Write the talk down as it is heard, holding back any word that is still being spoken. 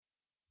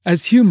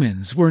As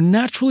humans, we're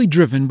naturally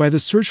driven by the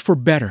search for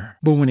better.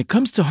 But when it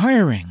comes to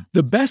hiring,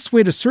 the best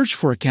way to search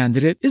for a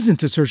candidate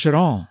isn't to search at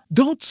all.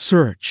 Don't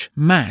search,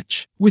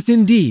 match with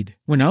Indeed.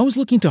 When I was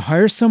looking to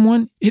hire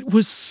someone, it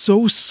was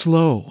so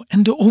slow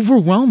and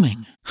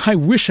overwhelming. I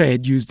wish I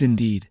had used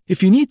Indeed.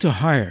 If you need to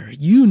hire,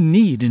 you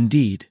need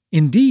Indeed.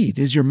 Indeed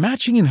is your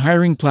matching and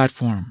hiring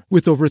platform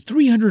with over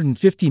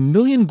 350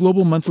 million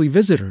global monthly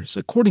visitors,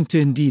 according to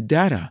Indeed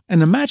data,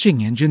 and a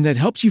matching engine that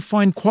helps you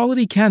find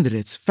quality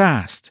candidates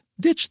fast.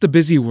 Ditch the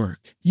busy work.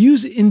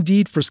 Use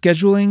Indeed for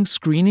scheduling,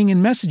 screening,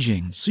 and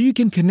messaging so you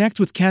can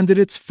connect with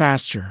candidates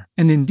faster.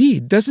 And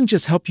Indeed doesn't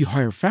just help you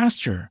hire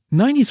faster.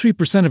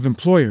 93% of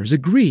employers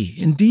agree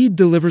Indeed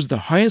delivers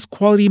the highest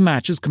quality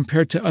matches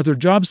compared to other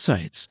job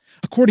sites,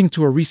 according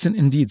to a recent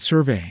Indeed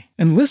survey.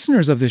 And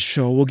listeners of this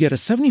show will get a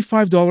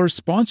 $75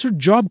 sponsored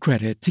job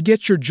credit to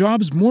get your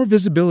jobs more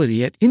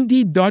visibility at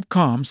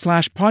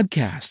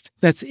Indeed.com/podcast.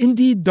 That's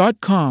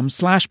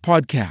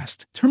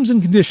Indeed.com/podcast. Terms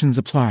and conditions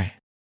apply.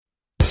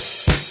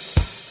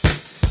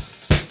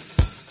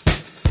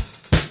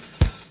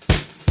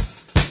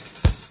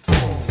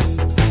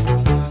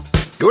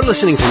 You're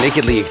listening to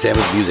Nakedly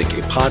Examined Music,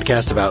 a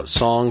podcast about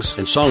songs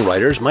and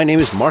songwriters. My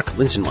name is Mark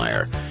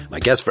Linsenmeyer. My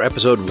guest for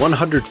episode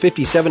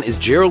 157 is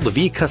Gerald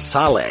V.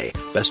 Casale,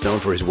 best known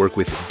for his work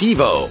with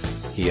Devo.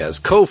 He has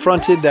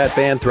co-fronted that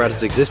band throughout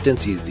its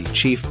existence. He's the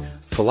chief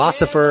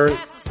philosopher.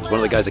 He's one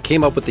of the guys that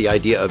came up with the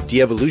idea of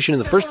de-evolution in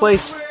the first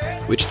place,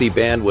 which the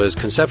band was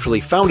conceptually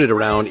founded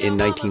around in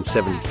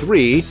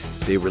 1973.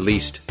 They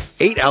released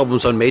 8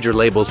 albums on major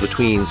labels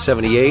between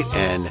 78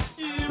 and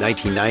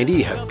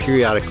 1990, have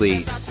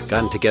periodically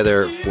gotten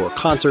together for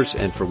concerts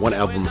and for one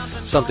album,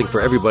 Something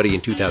for Everybody,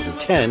 in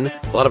 2010.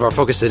 A lot of our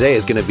focus today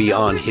is going to be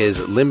on his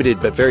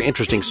limited but very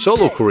interesting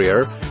solo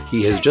career.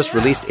 He has just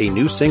released a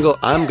new single,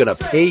 I'm Gonna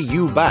Pay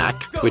You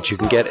Back, which you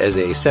can get as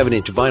a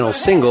 7-inch vinyl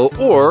single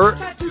or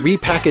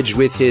repackaged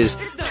with his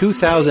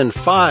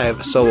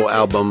 2005 solo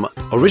album,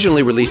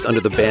 originally released under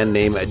the band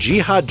name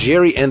Jihad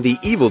Jerry and the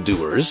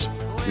Evildoers.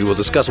 We will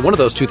discuss one of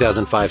those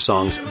 2005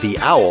 songs, The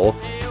Owl,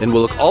 and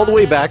we'll look all the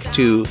way back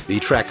to the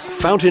track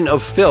Fountain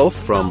of Filth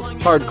from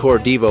Hardcore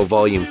Devo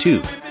Volume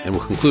 2. And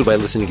we'll conclude by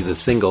listening to the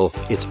single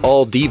It's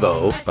All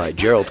Devo by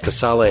Gerald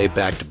Casale,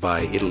 backed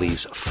by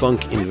Italy's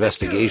Funk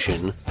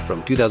Investigation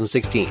from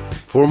 2016.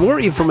 For more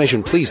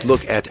information, please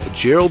look at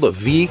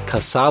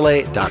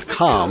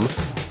geraldvcasale.com.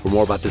 For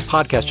more about this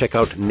podcast, check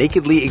out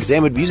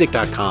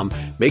nakedlyexaminedmusic.com.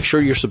 Make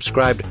sure you're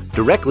subscribed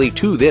directly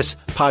to this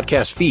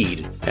podcast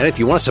feed. And if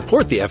you want to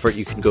support the effort,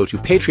 you can go to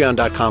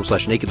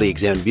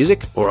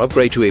patreon.com/nakedlyexaminedmusic or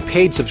upgrade to a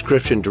paid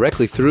subscription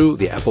directly through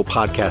the Apple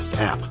Podcasts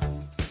app.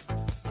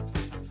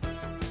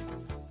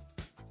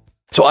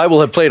 So I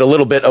will have played a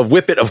little bit of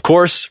Whip It, of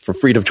course, from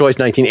Freedom Choice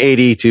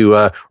 1980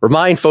 to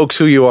remind folks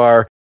who you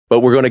are. But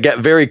we're going to get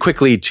very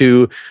quickly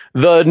to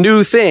the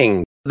new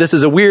thing. This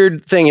is a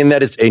weird thing in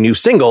that it's a new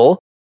single,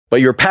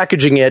 but you're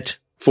packaging it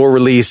for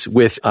release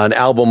with an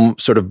album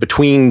sort of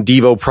between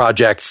Devo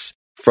projects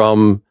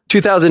from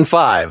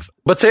 2005.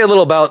 But say a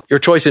little about your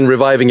choice in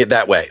reviving it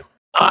that way.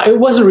 It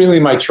wasn't really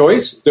my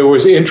choice. There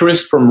was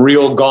interest from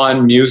Real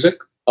Gone Music,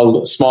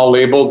 a small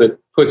label that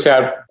puts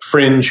out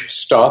fringe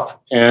stuff.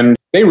 And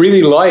they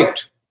really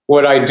liked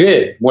what I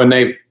did when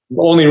they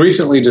only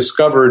recently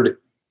discovered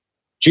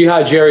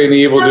Jihad Jerry and the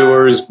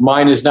Evildoers,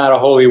 Mine Is Not a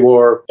Holy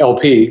War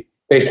LP.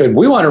 They said,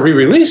 we want to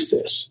re-release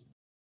this.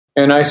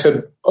 And I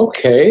said,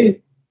 okay,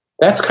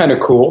 that's kind of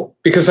cool.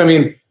 Because, I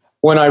mean,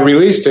 when I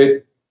released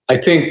it, I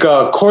think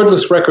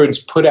Cordless Records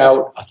put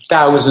out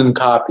 1,000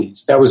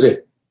 copies. That was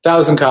it.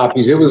 1,000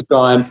 copies. It was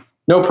gone.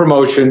 No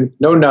promotion,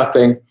 no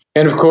nothing.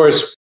 And, of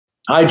course,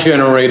 I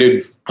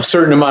generated a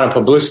certain amount of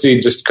publicity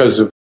just because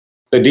of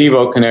the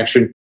Devo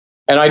connection.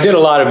 And I did a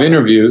lot of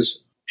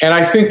interviews. And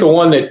I think the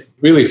one that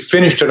really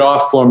finished it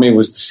off for me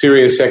was the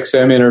Sirius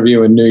XM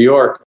interview in New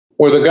York,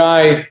 where the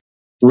guy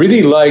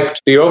really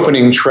liked the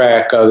opening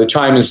track, The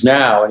Time Is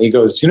Now. And he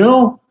goes, you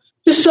know,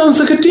 this sounds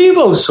like a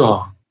Devo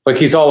song. Like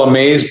he's all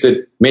amazed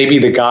that maybe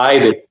the guy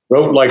that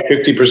wrote like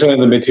 50% of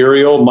the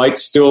material might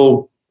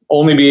still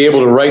only be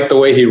able to write the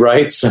way he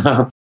writes.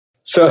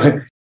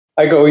 So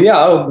I go,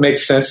 yeah, it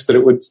makes sense that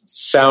it would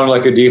sound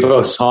like a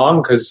Devo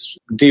song because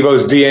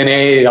Devo's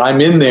DNA,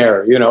 I'm in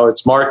there. You know,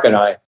 it's Mark and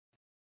I.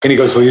 And he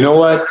goes, well, you know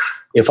what?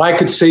 If I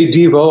could say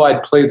Devo,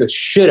 I'd play the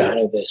shit out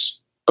of this.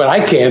 But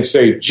I can't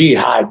say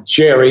Jihad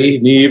Jerry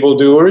and the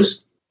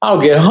Evildoers. I'll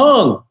get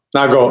hung.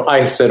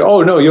 I said, oh,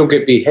 no, you'll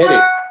get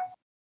beheaded.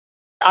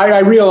 I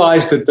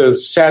realized that the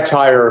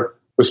satire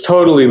was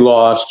totally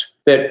lost,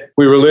 that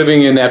we were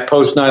living in that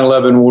post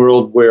 9/11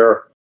 world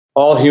where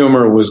all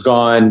humor was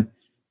gone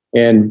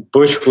and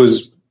Bush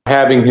was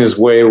having his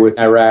way with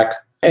Iraq.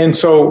 And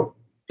so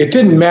it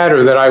didn't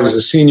matter that I was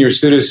a senior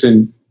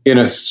citizen in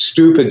a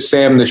stupid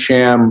Sam the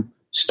Sham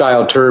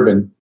style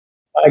turban.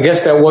 I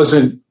guess that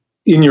wasn't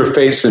in your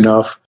face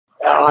enough.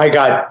 I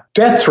got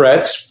death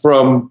threats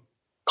from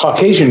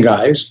Caucasian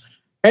guys,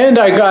 and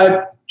I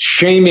got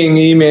shaming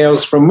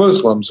emails from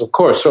Muslims, of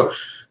course. So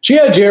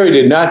Jihad Jerry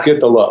did not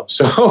get the love.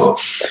 So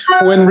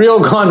when Real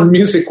Gone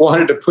Music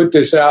wanted to put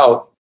this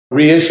out,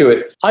 reissue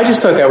it. I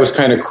just thought that was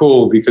kind of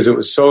cool because it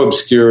was so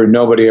obscure and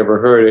nobody ever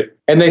heard it.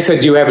 And they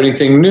said, do you have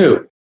anything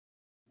new?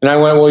 And I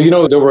went,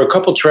 well, there were a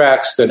couple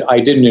tracks that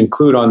I didn't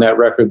include on that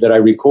record that I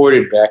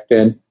recorded back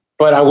then,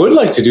 but I would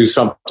like to do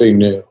something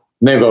new.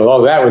 And they go,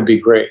 oh, that would be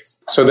great.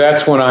 So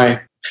that's when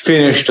I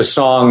finished a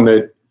song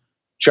that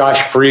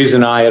Josh Freese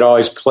and I had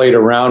always played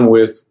around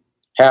with,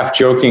 half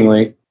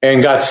jokingly,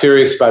 and got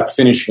serious about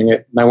finishing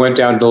it. And I went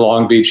down to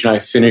Long Beach and I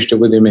finished it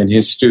with him in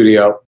his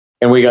studio.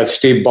 And we got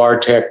Steve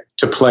Bartek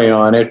to play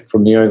on it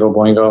from Oingo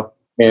Boingo,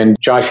 and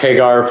Josh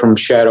Hagar from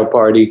Shadow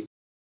Party.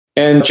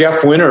 And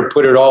Jeff Winter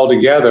put it all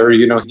together.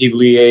 He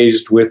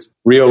liaised with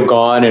Real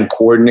Gone and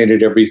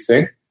coordinated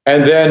everything.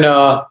 And then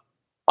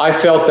I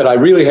felt that I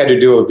really had to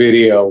do a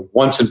video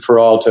once and for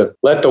all to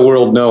let the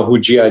world know who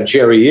G.I.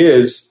 Jerry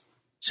is,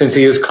 since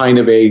he is kind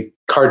of a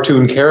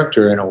cartoon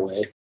character in a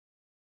way.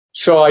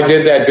 So I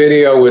did that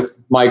video with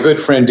my good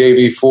friend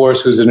Davey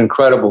Force, who's an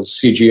incredible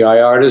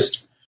CGI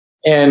artist.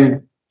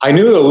 And I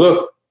knew the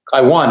look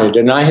I wanted,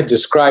 and I had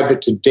described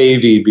it to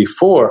Davey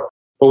before.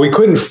 But we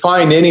couldn't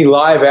find any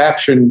live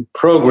action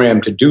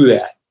program to do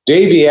that.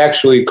 Davey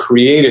actually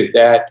created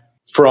that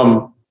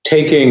from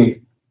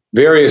taking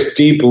various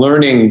deep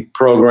learning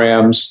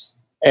programs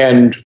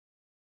and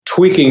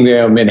tweaking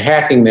them and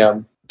hacking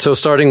them. So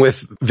starting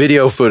with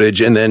video footage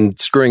and then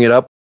screwing it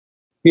up?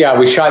 Yeah,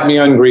 we shot me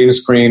on green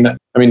screen.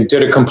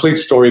 Did a complete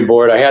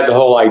storyboard. I had the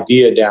whole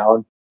idea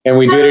down. And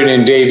we did it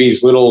in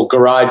Davey's little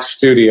garage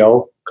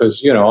studio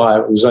because, it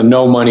was a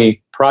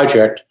no-money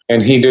project.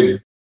 And he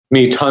did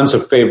me tons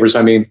of favors.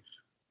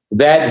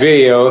 That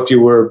video, if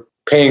you were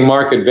paying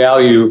market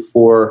value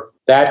for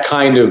that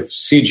kind of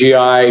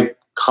CGI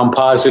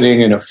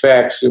compositing and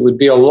effects, it would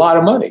be a lot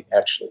of money,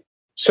 actually.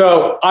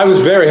 So I was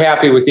very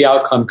happy with the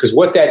outcome because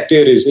what that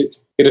did is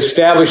it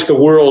established the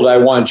world I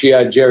want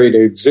G.I. Jerry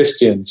to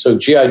exist in. So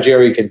G.I.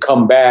 Jerry can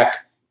come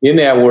back in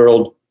that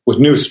world with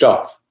new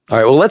stuff. All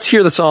right, well, let's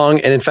hear the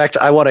song. And in fact,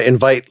 I want to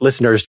invite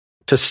listeners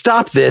to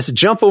stop this,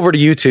 jump over to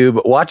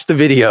YouTube, watch the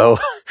video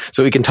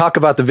so we can talk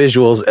about the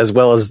visuals as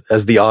well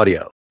as the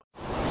audio.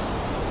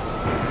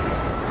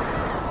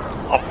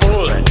 A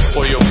bullet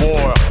for your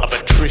war of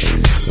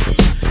attrition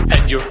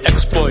and your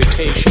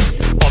exploitation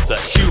of the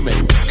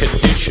human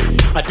condition.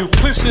 A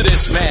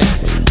duplicitous man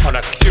on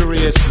a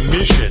curious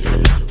mission,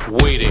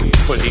 waiting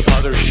for the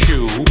other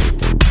shoe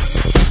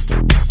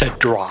to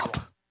drop.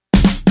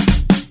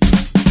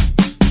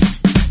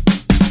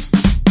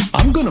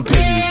 I'm gonna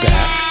pay you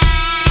back.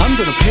 I'm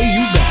gonna pay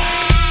you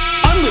back.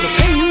 I'm gonna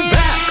pay you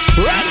back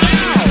right now.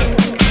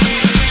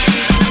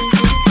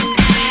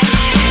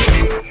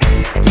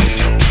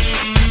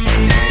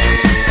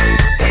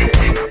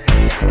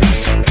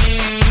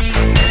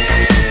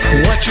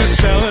 What you're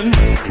selling,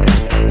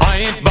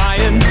 I ain't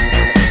buying.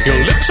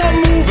 Your lips are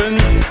moving,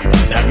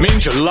 that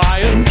means you're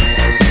lying.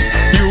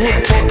 You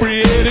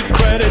appropriated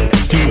credit,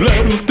 you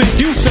let them think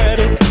you said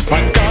it.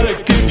 I gotta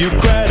give you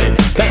credit,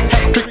 that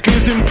hat trick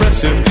is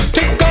impressive.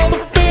 Take all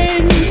the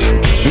fame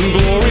and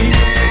glory,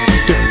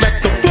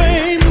 deflect the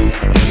blame,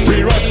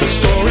 rewrite the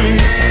story.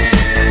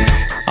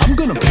 I'm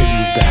gonna pay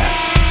you back,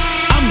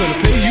 I'm gonna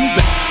pay you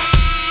back,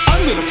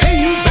 I'm gonna pay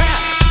you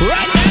back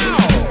right now.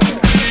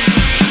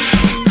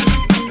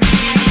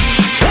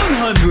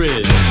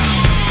 100,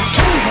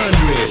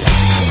 200,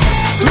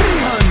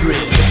 300,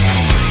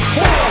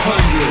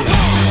 400,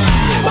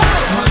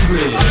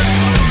 500,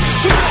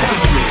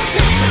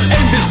 600,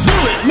 and this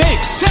bullet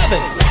makes 7.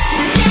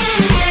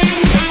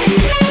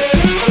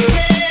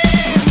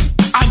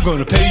 I'm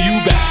gonna pay you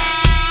back.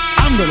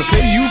 I'm gonna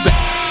pay you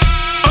back.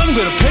 I'm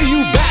gonna pay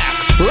you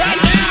back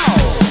right now.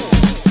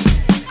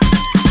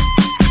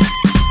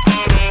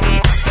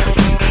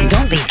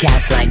 Don't be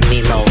gaslighting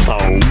me, mofo.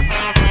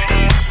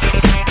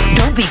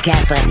 Don't be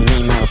gaslighting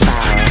me, mofo.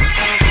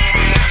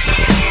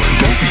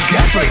 Don't be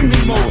gaslighting me,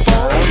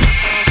 mofo.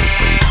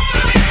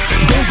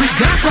 Don't be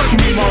gaslighting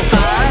me,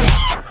 mofo.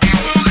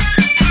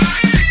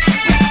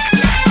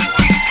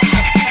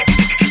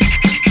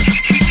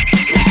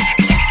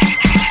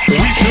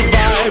 We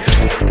survived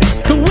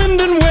the wind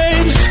and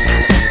waves,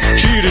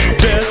 cheated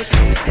death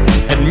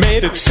and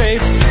made it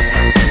safe.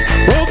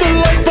 Rode the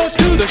lifeboat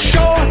to the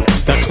shore,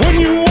 that's when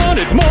you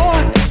wanted more.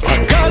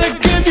 I gotta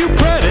give you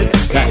credit,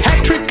 that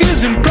hat trick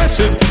is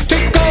impressive.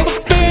 Take all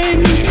the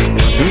fame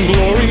and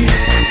glory,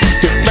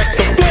 deflect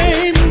the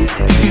blame,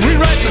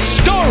 rewrite the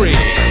story.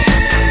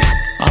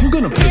 I'm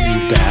gonna pay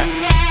you back.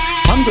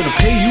 I'm gonna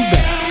pay you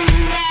back.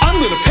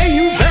 I'm gonna pay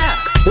you back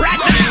right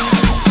now.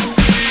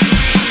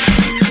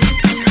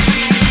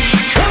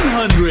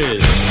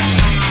 100,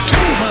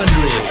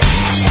 200,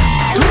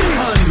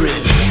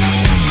 300,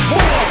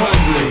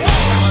 400,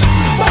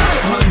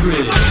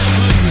 500,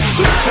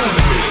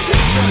 600,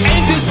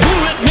 and this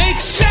bullet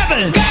makes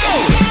 7. Go!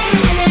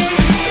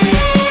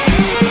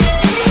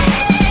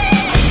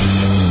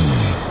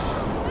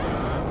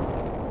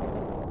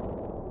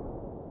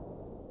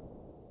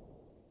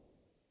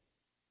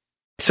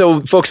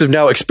 So folks have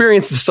now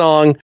experienced the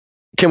song.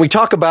 Can we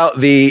talk about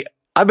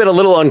I've been a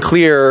little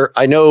unclear.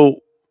 I know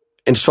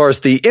as far as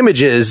the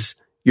images,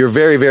 you're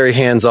very, very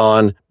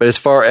hands-on. But as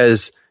far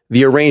as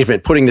the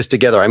arrangement, putting this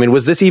together, I mean,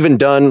 was this even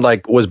done?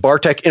 Like, was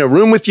Bartek in a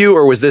room with you,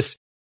 or was this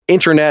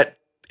internet?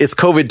 It's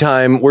COVID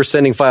time. We're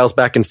sending files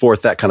back and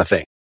forth, that kind of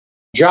thing.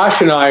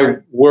 Josh and I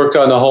worked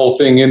on the whole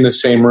thing in the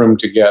same room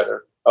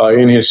together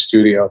in his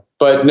studio.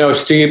 But no,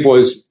 Steve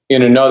was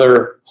in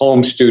another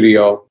home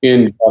studio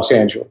in Los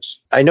Angeles.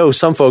 I know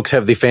some folks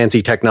have the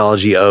fancy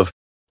technology of,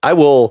 I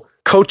will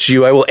coach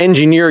you, I will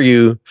engineer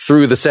you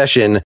through the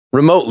session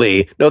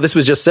remotely. No, this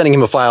was just sending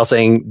him a file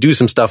saying, do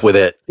some stuff with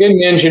it.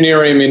 Didn't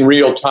engineer him in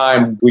real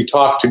time. We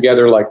talked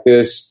together like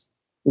this,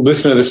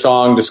 listened to the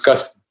song,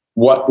 discussed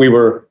what we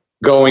were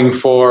going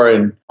for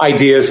and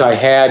ideas I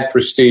had for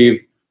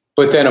Steve.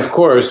 But then, of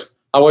course,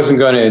 I wasn't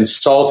going to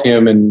insult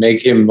him and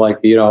make him like,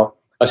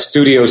 a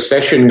studio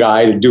session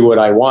guy to do what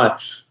I want.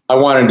 I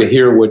wanted to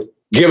hear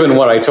given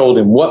what I told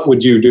him, what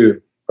would you do,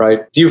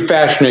 right? Do you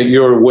fashion it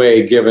your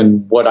way,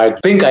 given what I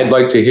think I'd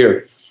like to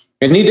hear?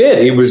 And he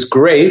did. He was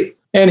great.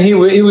 And he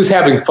was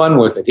having fun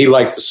with it. He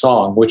liked the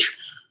song, which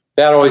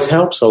that always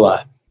helps a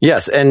lot.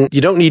 Yes. And you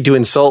don't need to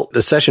insult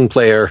the session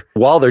player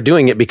while they're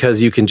doing it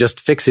because you can just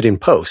fix it in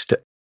post.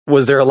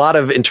 Was there a lot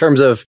of, in terms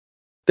of,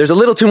 there's a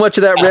little too much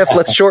of that riff,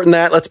 let's shorten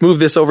that, let's move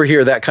this over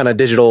here, that kind of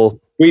digital?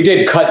 We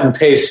did cut and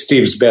paste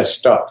Steve's best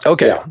stuff.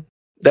 Okay. Yeah.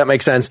 That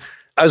makes sense.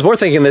 I was more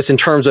thinking this in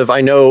terms of, I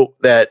know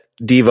that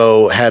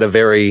Devo had a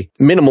very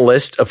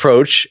minimalist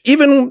approach,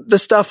 even the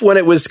stuff when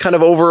it was kind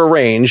of over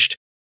arranged.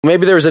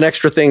 Maybe there was an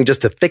extra thing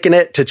just to thicken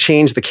it, to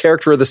change the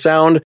character of the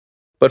sound.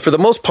 But for the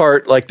most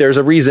part, like, there's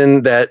a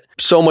reason that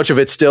so much of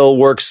it still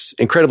works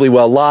incredibly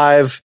well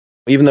live,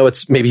 even though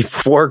it's maybe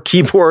 4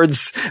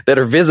 keyboards that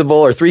are visible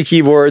or 3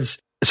 keyboards.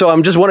 So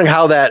I'm just wondering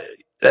how that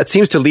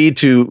seems to lead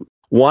to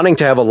wanting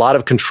to have a lot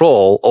of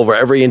control over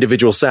every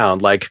individual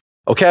sound. Like,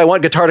 okay, I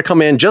want guitar to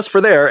come in just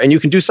for there, and you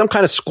can do some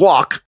kind of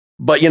squawk.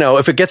 But,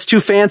 if it gets too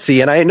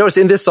fancy, and I noticed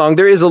in this song,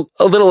 there is a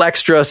little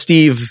extra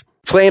Steve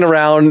playing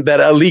around that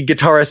a lead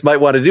guitarist might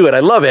want to do it. I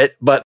love it.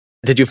 But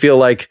did you feel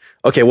like,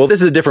 okay, well,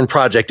 this is a different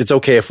project. It's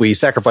okay if we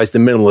sacrifice the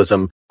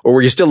minimalism, or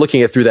were you still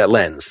looking at it through that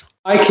lens?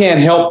 I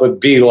can't help but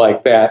be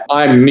like that.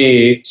 I'm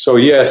me. So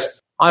yes,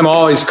 I'm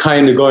always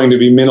kind of going to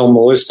be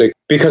minimalistic.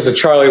 Because of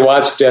Charlie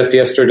Watts' death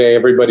yesterday,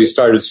 everybody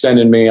started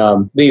sending me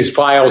these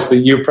files that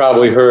you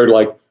probably heard,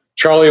 like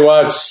Charlie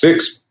Watts'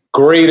 6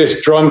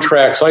 greatest drum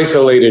tracks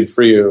isolated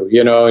for you,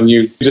 and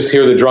you just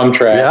hear the drum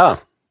tracks. Yeah.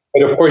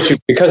 But of course,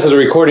 because of the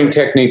recording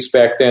techniques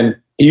back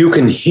then, you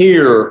can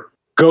hear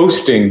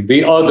ghosting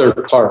the other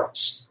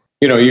parts.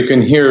 You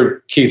can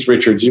hear Keith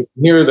Richards, you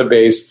can hear the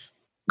bass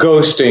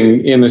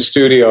ghosting in the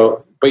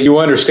studio, but you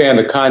understand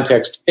the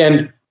context.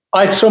 And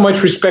I so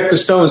much respect the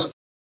Stones.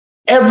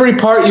 Every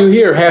part you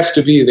hear has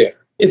to be there.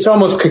 It's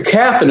almost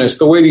cacophonous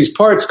the way these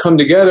parts come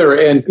together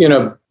and in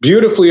a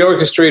beautifully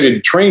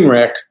orchestrated train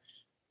wreck.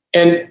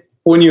 And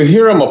when you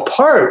hear them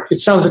apart, it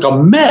sounds like a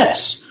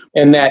mess.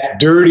 And that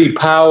dirty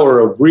power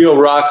of real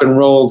rock and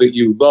roll that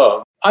you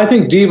love. I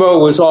think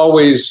Devo was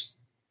always,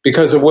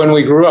 because of when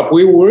we grew up,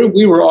 we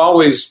were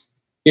always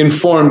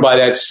informed by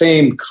that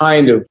same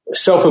kind of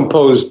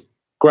self-imposed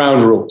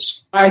ground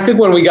rules. I think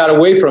when we got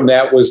away from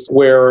that was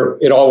where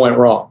it all went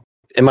wrong.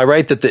 Am I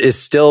right that it's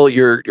still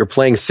you're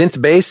playing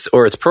synth bass,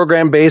 or it's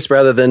program bass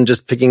rather than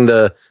just picking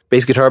the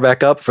bass guitar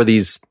back up for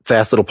these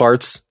fast little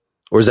parts?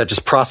 Or is that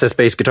just process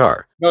bass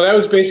guitar? No, that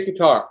was bass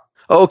guitar.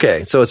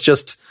 Okay, so it's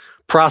just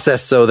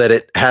processed so that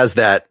it has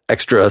that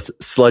extra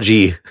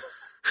sludgy.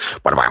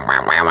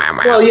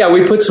 Well, yeah,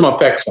 we put some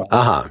effects on.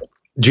 Uh-huh.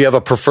 Do you have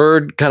a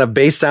preferred kind of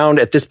bass sound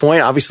at this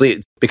point?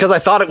 Obviously, because I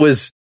thought it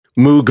was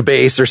Moog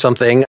bass or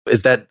something.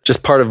 Is that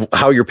just part of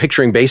how you're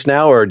picturing bass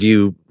now, or do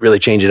you really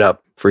change it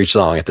up for each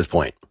song at this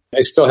point?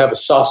 I still have a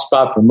soft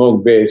spot for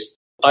Moog bass.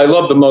 I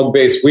love the Moog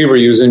bass we were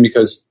using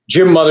because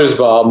Jim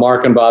Mothersbaugh,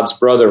 Mark and Bob's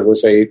brother,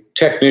 was a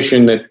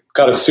technician that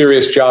got a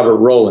serious job at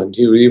Roland.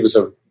 He was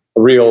a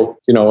real,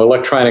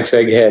 electronics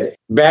egghead.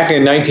 Back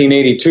in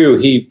 1982,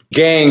 he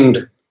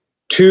ganged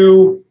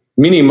 2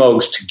 mini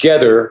Moogs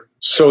together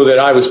so that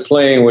I was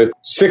playing with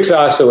 6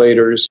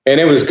 oscillators, and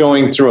it was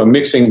going through a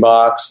mixing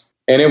box,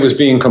 and it was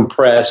being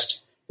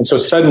compressed. And so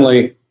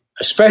suddenly,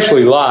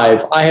 especially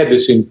live, I had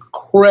this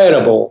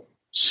incredible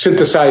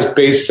synthesized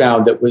bass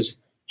sound that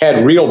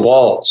had real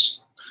balls.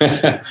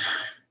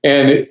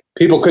 And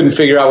people couldn't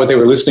figure out what they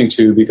were listening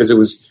to because it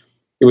was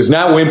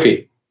not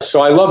wimpy.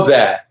 So I love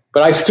that.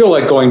 But I still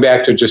like going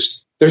back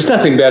to there's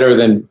nothing better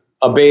than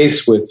a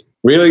bass with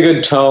really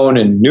good tone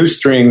and new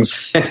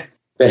strings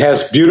that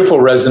has beautiful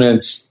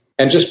resonance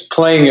and just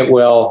playing it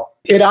well.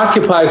 It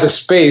occupies a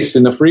space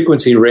in the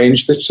frequency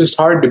range that's just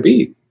hard to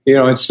beat.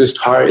 It's just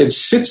hard. It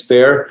sits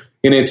there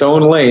in its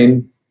own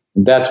lane.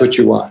 And that's what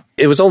you want.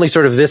 It was only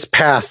sort of this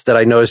past that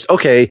I noticed,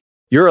 okay,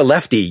 you're a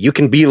lefty. You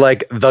can be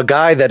like the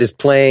guy that is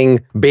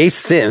playing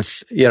bass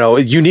synth,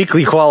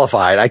 uniquely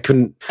qualified.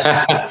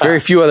 Very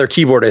few other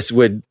keyboardists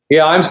would.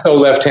 Yeah, I'm so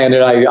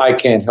left-handed, I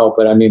can't help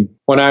it. I mean,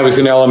 when I was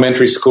in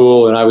elementary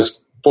school and I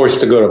was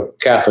forced to go to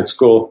Catholic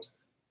school,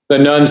 the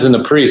nuns and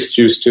the priests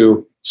used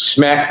to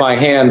smack my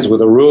hands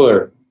with a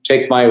ruler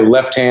take my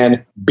left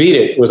hand, beat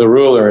it with a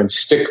ruler, and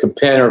stick the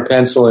pen or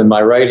pencil in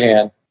my right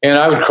hand. And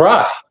I would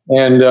cry.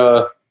 And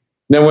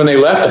then when they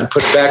left, I'd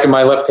put it back in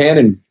my left hand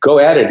and go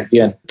at it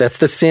again. That's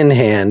the sin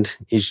hand.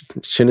 You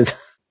shouldn't.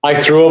 I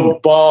threw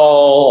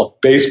a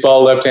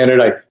baseball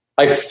left-handed.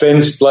 I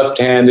fenced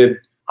left-handed.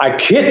 I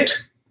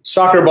kicked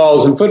soccer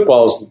balls and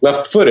footballs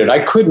left-footed. I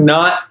could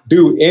not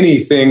do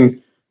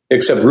anything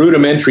except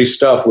rudimentary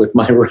stuff with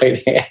my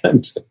right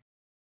hand.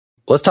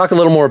 Let's talk a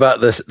little more about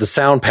the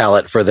sound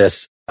palette for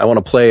this. I want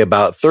to play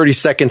about 30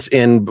 seconds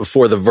in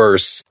before the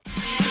verse.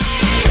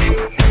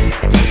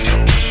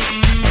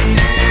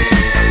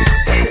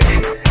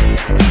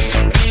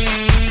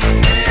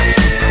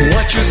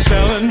 What you're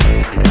selling,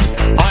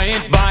 I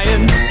ain't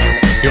buying.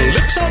 Your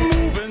lips are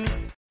moving.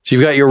 So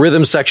you've got your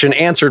rhythm section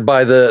answered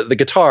by the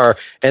guitar,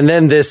 and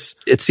then this,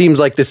 it seems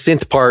like the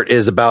synth part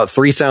is about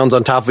 3 sounds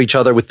on top of each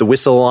other with the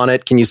whistle on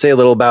it. Can you say a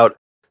little about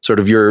sort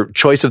of your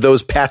choice of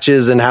those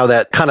patches and how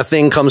that kind of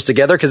thing comes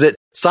together? Because it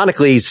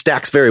sonically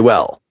stacks very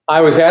well. I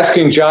was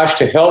asking Josh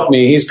to help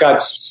me. He's got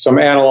some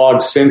analog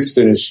synths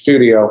in his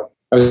studio.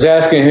 I was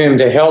asking him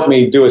to help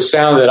me do a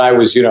sound that I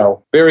was,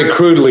 very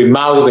crudely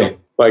mouthing.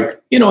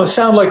 Like, a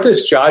sound like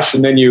this, Josh.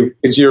 And then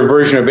it's your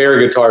version of air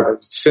guitar,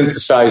 but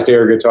synthesized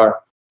air guitar.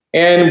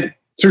 And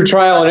through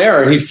trial and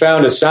error, he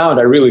found a sound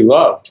I really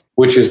loved,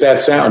 which is that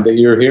sound that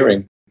you're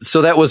hearing.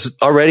 So that was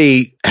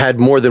already had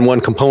more than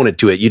one component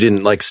to it. You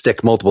didn't like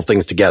stick multiple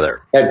things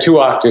together. Had 2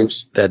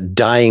 octaves. That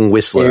dying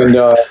whistler.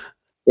 And,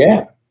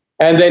 yeah.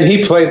 And then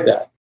he played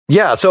that.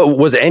 Yeah. So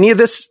was any of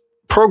this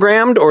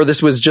programmed, or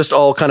this was just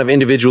all kind of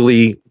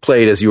individually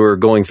played as you were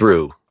going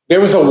through?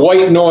 There was a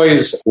white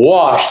noise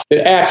wash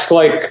that acts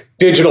like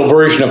digital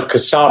version of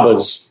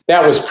Casabas.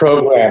 That was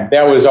programmed.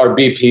 That was our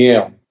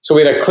BPM. So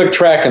we had a click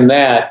track in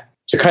that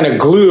to kind of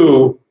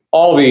glue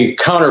all the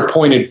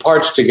counterpointed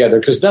parts together,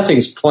 because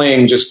nothing's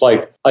playing just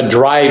like a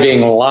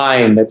driving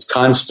line that's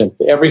constant.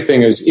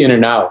 Everything is in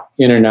and out,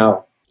 in and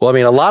out. Well, I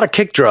mean, a lot of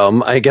kick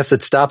drum. I guess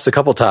it stops a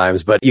couple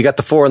times, but you got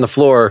the 4 on the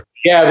floor.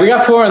 Yeah, we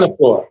got 4 on the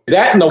floor.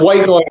 That and the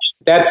white noise,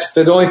 that's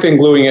the only thing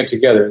gluing it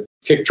together.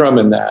 Kick drum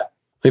and that.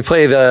 We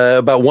play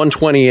about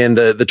 120 and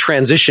the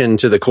transition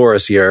to the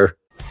chorus here.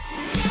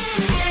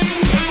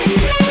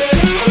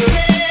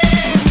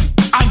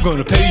 I'm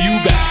gonna pay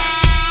you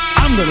back.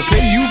 I'm gonna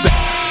pay you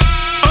back.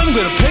 I'm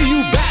gonna pay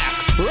you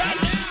back right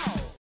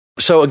now.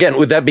 So again,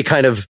 would that be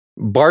kind of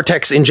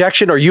Bartek's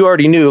injection, or you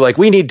already knew, like,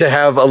 we need to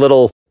have a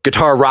little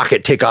guitar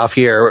rocket take off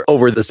here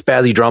over the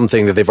spazzy drum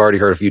thing that they've already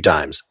heard a few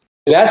times?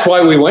 That's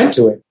why we went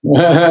to it.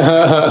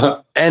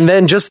 And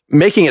then just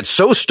making it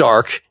so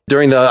stark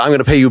during the I'm going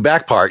to pay you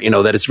back part,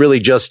 that it's really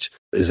just,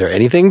 is there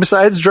anything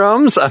besides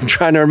drums? I'm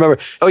trying to remember.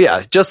 Oh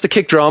yeah, just the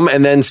kick drum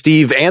and then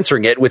Steve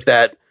answering it with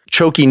that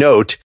choky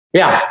note.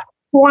 Yeah.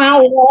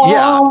 Yeah,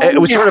 it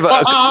was sort of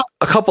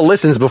a couple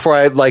listens before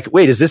I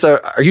wait, is this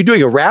are you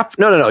doing a rap?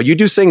 No. You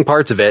do sing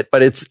parts of it,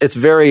 but it's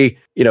very,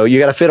 you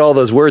got to fit all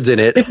those words in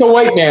it. It's a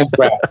white man's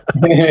rap.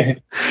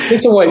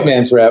 It's a white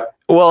man's rap.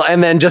 Well,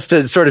 and then just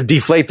to sort of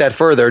deflate that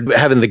further,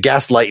 having the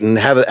gaslighting,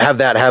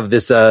 have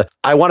this,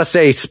 I want to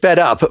say sped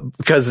up,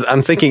 because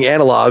I'm thinking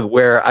analog,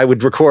 where I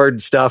would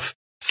record stuff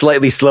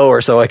slightly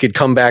slower so I could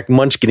come back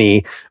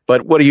munchkin-y.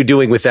 But what are you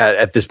doing with that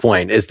at this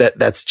point? Is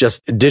that's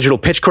just digital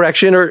pitch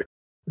correction, or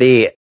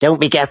the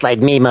don't be gaslight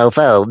me,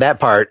 mofo. That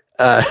part?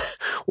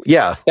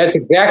 Yeah. That's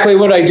exactly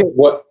what I did.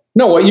 What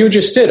you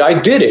just did. I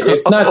did it.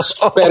 It's not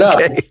sped up.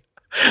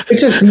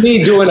 It's just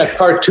me doing a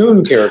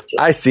cartoon character.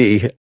 I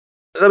see.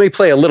 Let me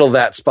play a little of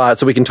that spot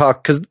so we can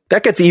talk, because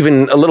that gets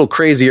even a little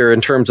crazier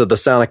in terms of the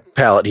sonic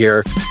palette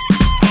here.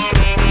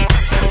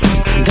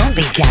 Don't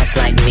be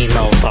gaslighting me,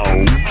 mofo.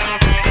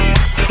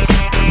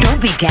 Don't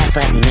be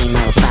gaslighting me,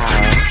 mofo.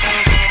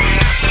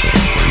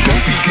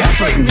 Don't be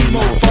gaslighting me,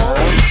 mofo.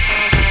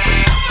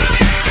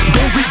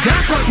 Don't be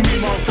gaslighting me,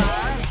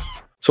 mofo.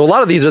 So a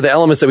lot of these are the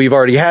elements that we've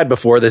already had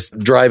before, this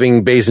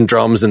driving bass and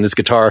drums and this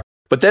guitar.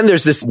 But then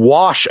there's this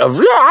wash of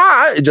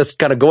just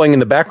kind of going in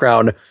the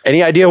background.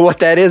 Any idea what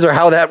that is or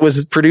how that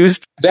was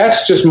produced?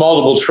 That's just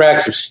multiple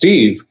tracks of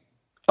Steve.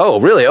 Oh,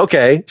 really?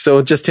 Okay.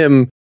 So just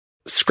him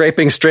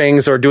scraping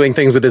strings or doing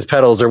things with his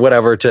pedals or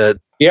whatever to...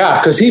 Yeah,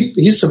 because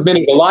he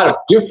submitted a lot of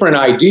different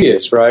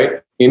ideas,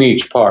 right, in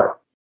each part.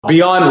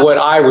 Beyond what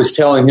I was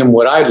telling him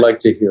what I'd like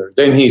to hear.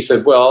 Then he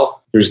said,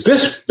 well, here's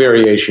this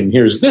variation,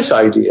 here's this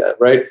idea,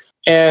 right?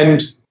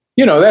 And,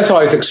 that's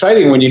always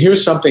exciting when you hear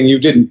something you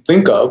didn't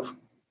think of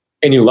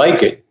and you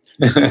like it.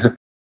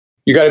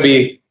 You got to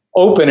be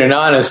open and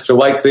honest to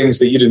like things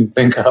that you didn't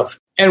think of.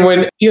 And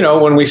when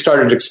we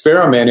started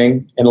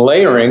experimenting and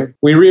layering,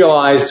 we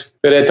realized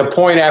that at the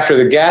point after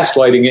the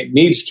gaslighting, it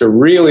needs to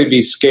really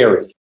be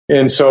scary.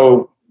 And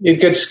so it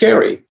gets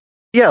scary.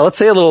 Yeah, let's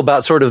say a little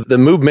about sort of the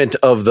movement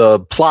of the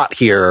plot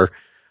here.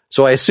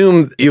 So I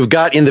assume you've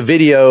got in the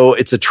video,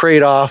 it's a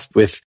trade-off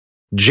with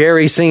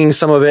Jerry singing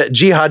some of it,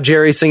 Jihad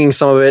Jerry singing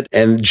some of it,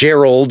 and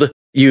Gerald,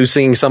 you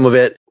singing some of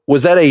it.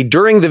 Was that a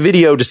during the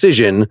video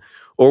decision,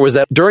 or was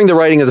that during the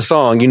writing of the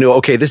song,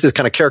 okay, this is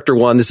kind of character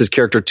 1, this is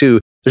character 2?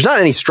 There's not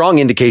any strong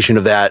indication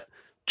of that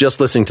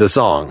just listening to the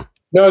song.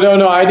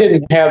 No. I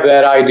didn't have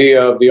that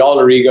idea of the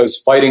alter egos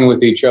fighting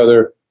with each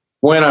other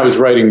when I was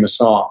writing the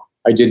song.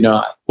 I did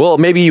not. Well,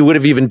 maybe you would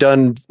have even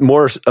done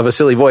more of a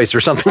silly voice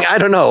or something. I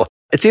don't know.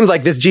 It seems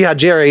like this Jihad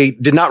Jerry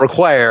did not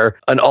require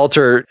an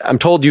alter. I'm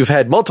told you've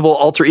had multiple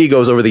alter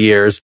egos over the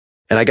years,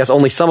 and I guess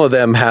only some of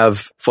them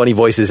have funny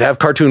voices, have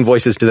cartoon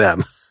voices to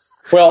them.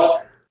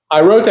 Well,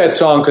 I wrote that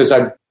song because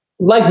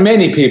like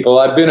many people,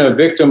 I've been a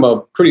victim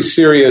of pretty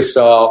serious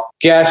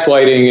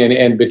gaslighting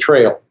and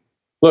betrayal.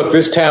 Look,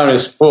 this town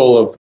is full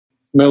of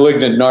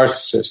malignant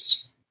narcissists.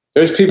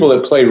 There's people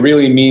that play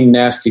really mean,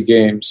 nasty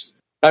games.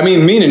 I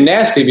mean, mean and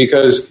nasty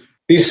because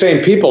these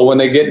same people, when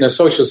they get in a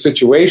social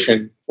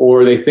situation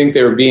or they think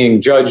they're being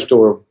judged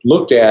or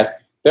looked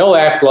at, they'll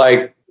act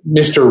like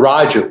Mr.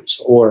 Rogers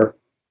or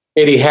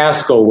Eddie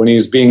Haskell when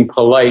he's being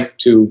polite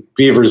to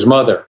Beaver's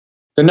mother.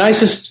 The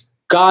nicest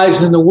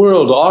guys in the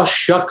world, all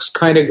shucks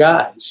kind of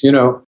guys, you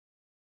know.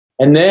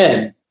 And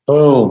then,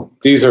 boom,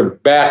 these are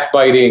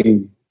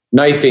backbiting,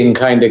 knifing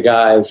kind of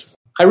guys.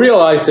 I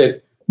realized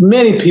that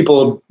many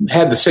people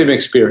have had the same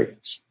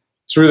experience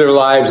through their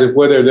lives,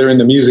 whether they're in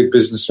the music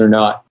business or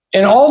not.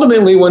 And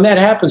ultimately, when that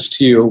happens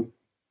to you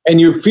and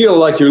you feel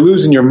like you're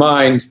losing your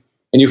mind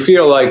and you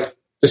feel like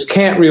this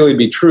can't really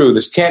be true,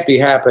 this can't be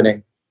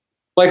happening,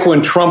 like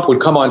when Trump would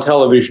come on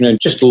television and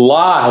just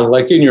lie,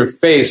 like in your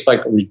face,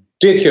 like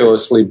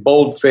ridiculously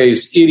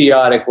bold-faced,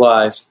 idiotic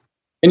lies.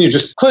 And you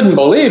just couldn't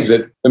believe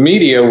that the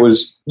media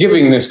was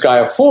giving this guy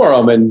a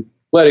forum and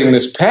letting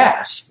this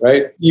pass,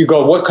 right? You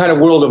go, what kind of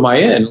world am I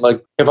in?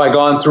 Like, have I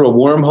gone through a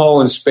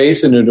wormhole in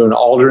space and into an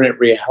alternate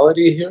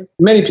reality here?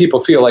 Many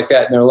people feel like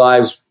that in their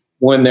lives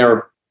when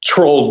they're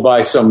trolled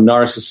by some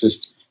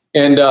narcissist.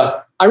 And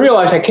I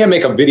realize I can't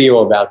make a video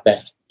about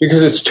that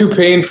because it's too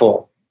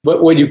painful.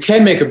 But what you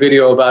can make a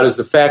video about is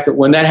the fact that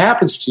when that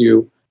happens to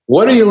you,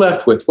 what are you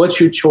left with? What's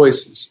your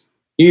choices?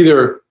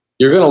 Either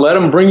you're going to let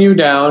them bring you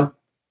down,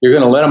 you're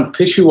going to let them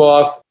piss you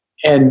off,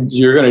 and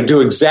you're going to do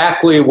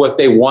exactly what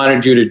they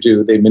wanted you to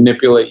do. They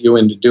manipulate you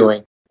into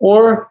doing.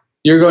 Or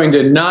you're going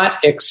to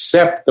not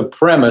accept the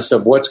premise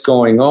of what's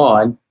going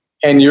on,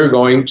 and you're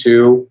going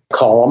to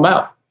call them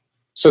out.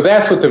 So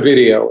that's what the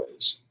video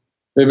is.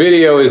 The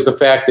video is the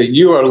fact that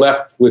you are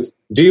left with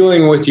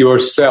dealing with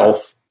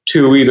yourself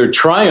to either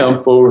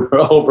triumph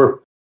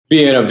over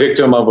being a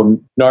victim of a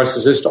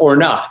narcissist or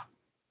not.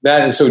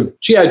 So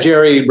Jihad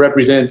Jerry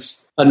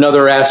represents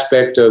another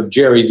aspect of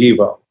Jerry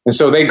Devo. And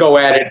so they go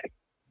at it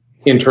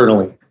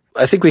internally.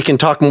 I think we can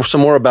talk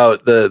some more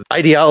about the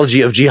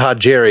ideology of Jihad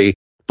Jerry,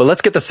 but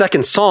let's get the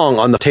second song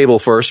on the table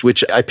first,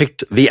 which I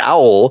picked The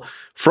Owl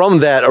from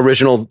that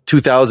original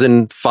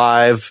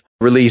 2005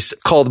 release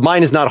called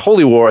Mine Is Not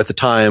Holy War at the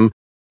time,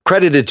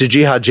 credited to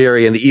Jihad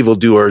Jerry and the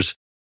Evildoers.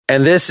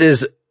 And this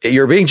is,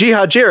 you're being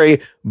Jihad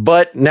Jerry,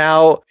 but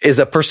now is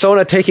a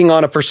persona taking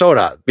on a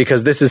persona,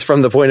 because this is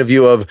from the point of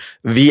view of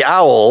The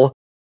Owl.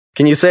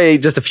 Can you say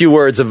just a few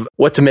words of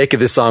what to make of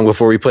this song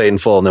before we play it in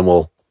full, and then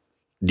we'll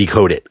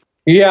decode it?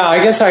 Yeah,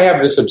 I guess I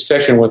have this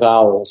obsession with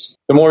owls.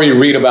 The more you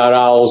read about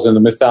owls and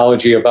the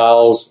mythology of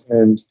owls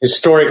and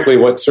historically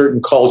what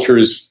certain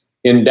cultures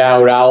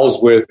endowed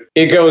owls with,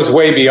 it goes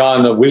way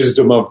beyond the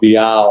wisdom of the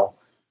owl.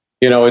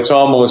 You know, it's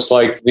almost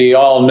like the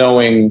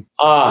all-knowing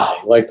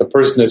eye, like the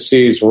person that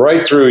sees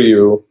right through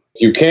you.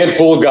 You can't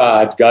fool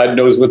God. God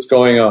knows what's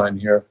going on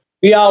here.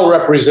 The owl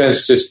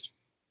represents just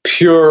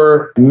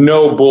pure,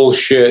 no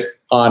bullshit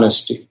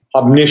honesty,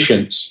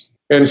 omniscience.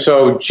 And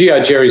so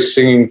Jihad Jerry's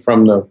singing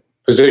from the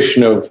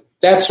position of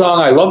that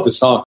song. I love the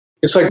song.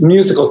 It's like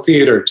musical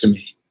theater to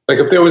me. Like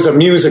if there was a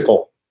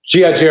musical,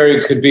 Jihad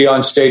Jerry could be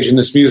on stage in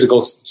this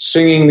musical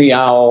singing The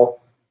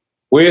Owl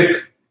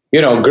with,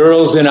 you know,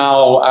 girls in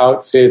owl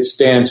outfits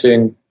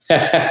dancing.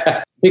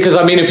 Because,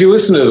 I mean, if you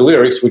listen to the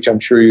lyrics, which I'm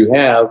sure you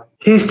have,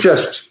 he's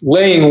just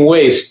laying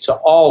waste to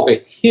all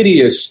the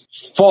hideous,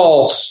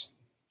 false,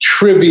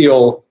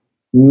 trivial,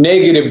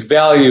 negative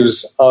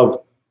values of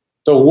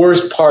the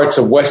worst parts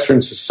of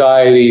Western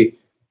society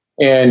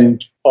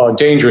and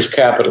dangerous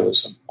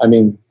capitalism. I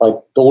mean, like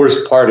the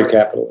worst part of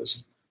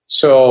capitalism.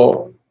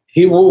 So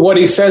what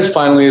he says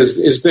finally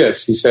is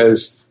this. He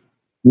says,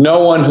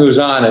 no one who's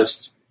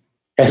honest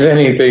has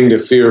anything to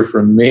fear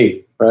from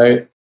me,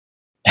 right?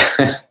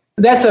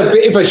 That's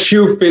if a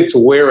shoe fits,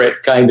 wear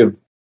it kind of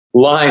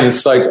line.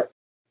 It's like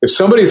if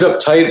somebody's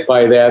uptight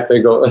by that,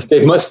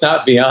 they must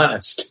not be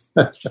honest.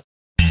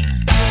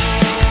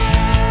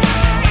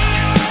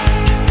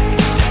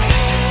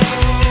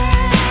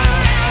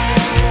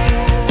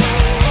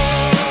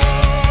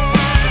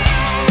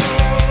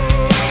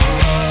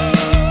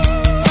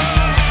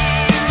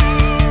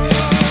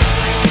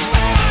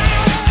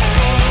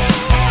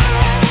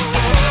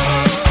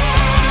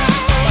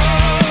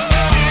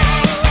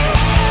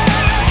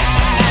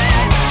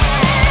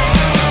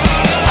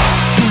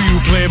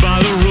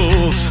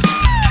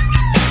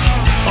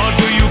 Or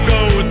do you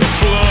go with the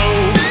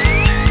flow?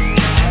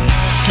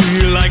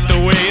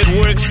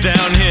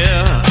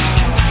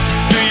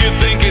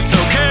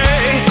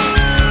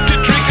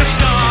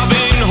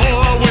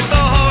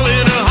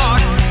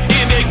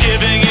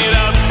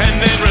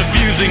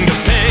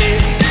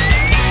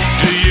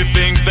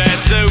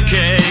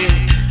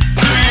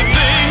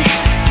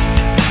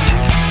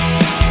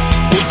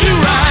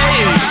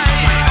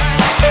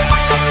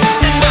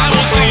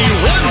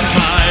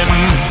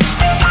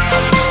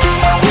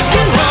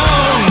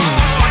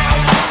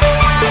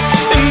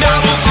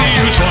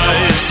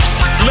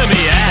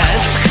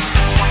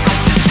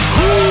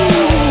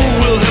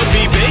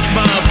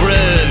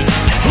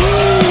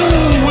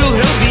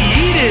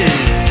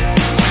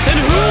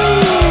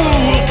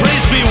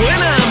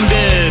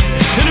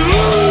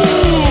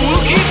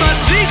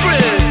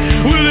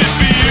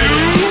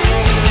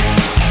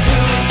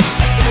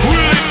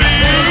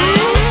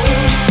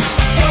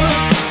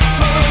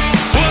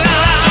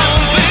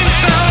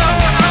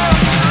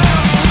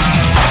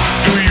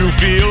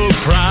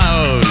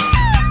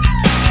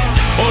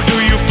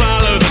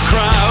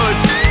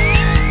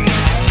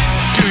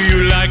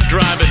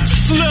 driving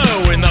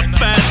slow in the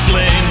fast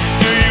lane.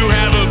 Do you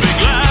have a big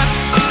laugh?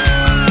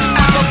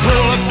 Have a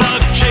pull-up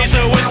bug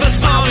chaser with the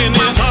song in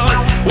his heart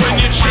when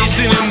you're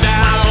chasing him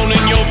down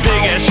in your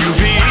big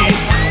SUV.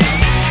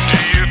 Do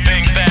you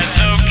think that's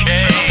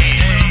okay?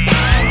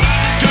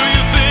 Do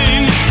you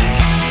think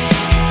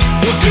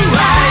we'll do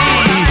right?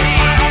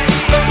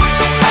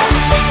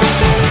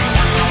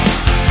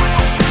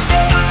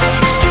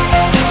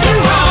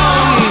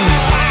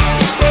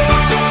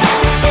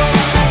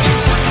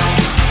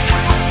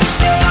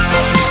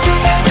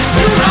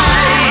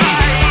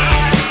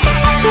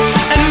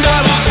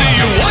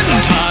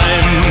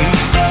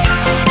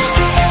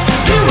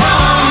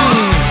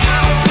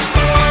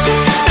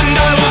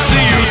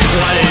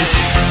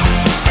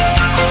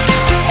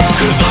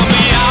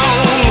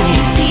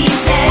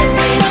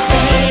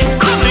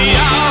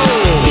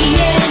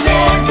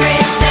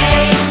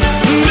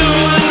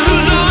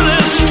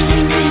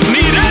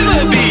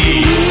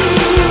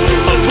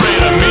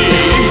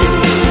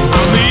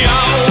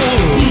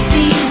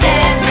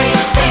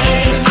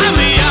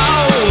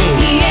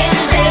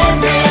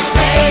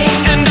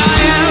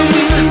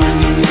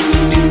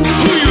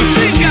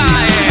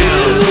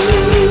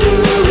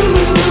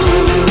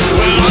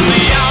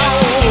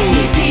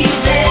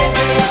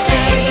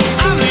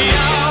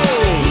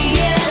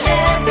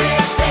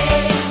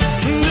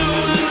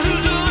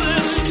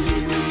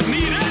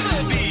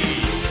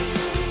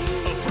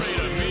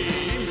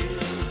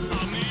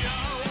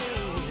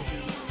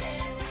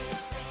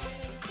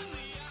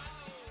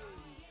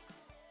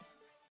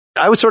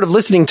 I was sort of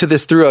listening to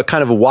this through a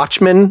kind of a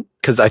Watchmen,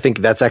 because I think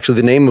that's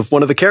actually the name of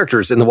one of the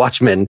characters in the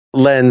Watchmen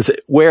lens,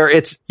 where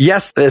it's,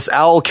 yes, this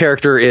owl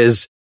character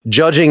is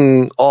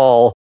judging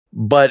all,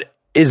 but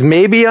is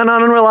maybe an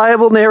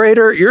unreliable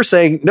narrator. You're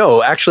saying,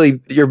 no, actually,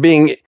 you're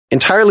being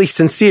entirely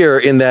sincere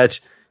in that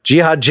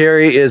Jihad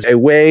Jerry is a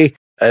way,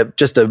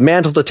 just a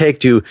mantle to take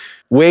to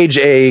wage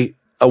a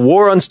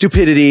war on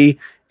stupidity.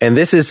 And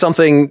this is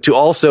something to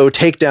also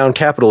take down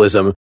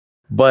capitalism.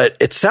 But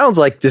it sounds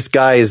like this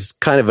guy is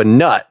kind of a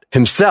nut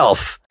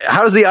himself.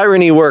 How does the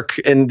irony work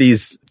in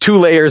these two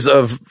layers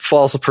of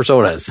false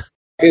personas?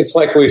 It's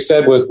like we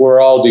said with We're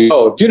All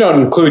D.O. If you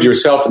don't include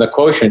yourself in the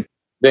quotient,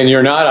 then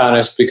you're not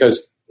honest,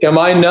 because am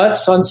I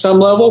nuts on some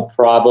level?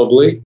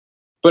 Probably.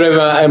 But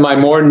am I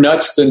more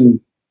nuts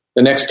than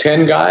the next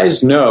 10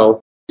 guys?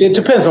 No. It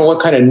depends on what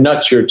kind of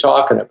nuts you're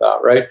talking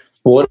about, right?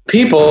 What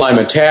people I'm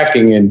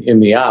attacking in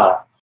the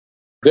owl,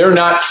 they're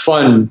not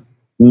fun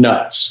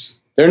nuts.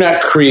 They're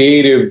not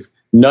creative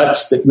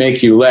nuts that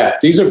make you laugh.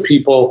 These are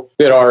people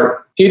that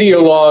are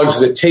ideologues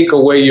that take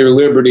away your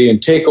liberty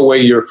and take away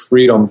your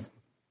freedom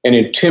and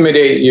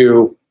intimidate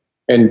you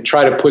and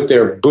try to put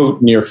their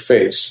boot in your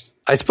face.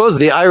 I suppose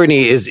the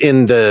irony is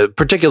in the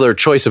particular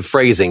choice of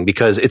phrasing,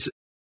 because it's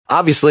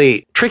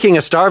obviously tricking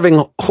a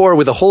starving whore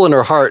with a hole in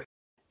her heart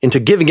into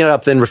giving it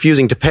up, then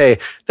refusing to pay.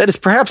 That is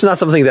perhaps not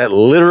something that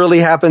literally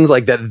happens,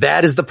 like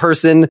that is the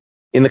person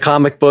in the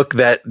comic book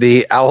that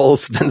the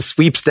owls then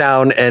sweeps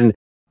down.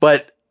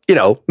 But, you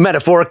know,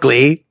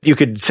 metaphorically, you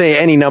could say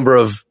any number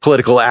of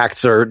political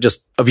acts or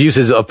just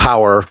abuses of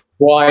power.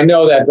 Well, I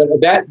know that,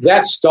 but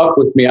that stuck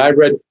with me. I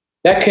read,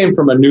 that came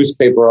from a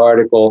newspaper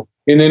article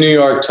in the New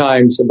York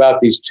Times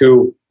about these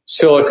two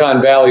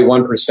Silicon Valley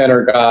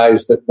 1%er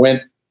guys that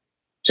went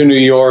to New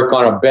York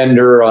on a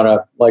bender on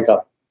it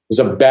was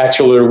a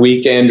bachelor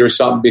weekend or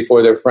something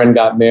before their friend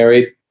got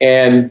married.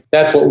 And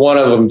that's what one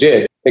of them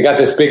did. They got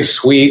this big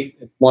suite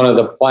at one of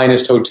the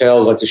finest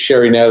hotels, like the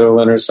Sherry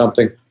Netherland or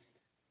something.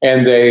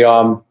 And they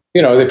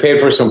paid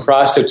for some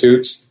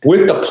prostitutes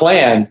with the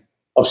plan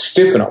of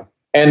stiffing them,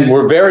 and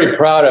were very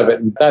proud of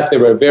it and thought they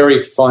were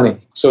very funny.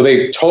 So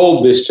they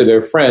told this to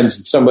their friends,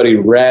 and somebody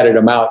ratted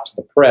them out to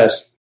the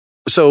press.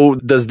 So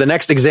does the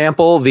next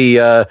example,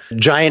 the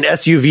giant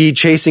SUV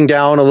chasing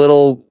down a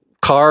little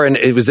car, and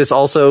was this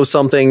also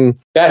something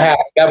that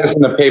happened? That was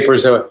in the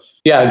papers. A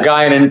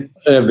guy in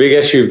a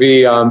big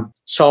SUV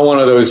saw one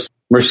of those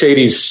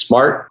Mercedes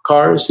smart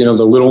cars, the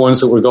little ones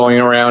that were going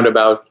around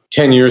about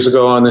 10 years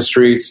ago on the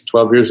streets,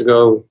 12 years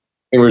ago.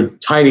 They were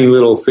tiny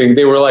little things.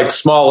 They were like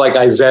small, like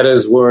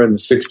Izettas were in the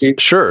 60s.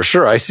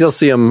 Sure. I still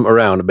see them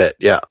around a bit,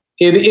 yeah.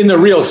 In the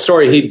real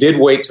story, he did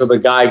wait till the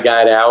guy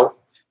got out,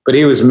 but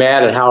he was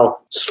mad at how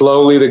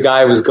slowly the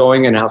guy was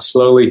going and how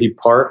slowly he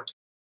parked.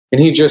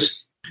 And he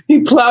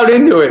plowed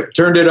into it,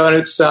 turned it on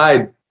its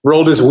side,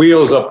 rolled his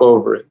wheels up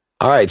over it.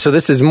 All right, so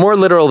this is more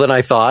literal than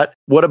I thought.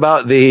 What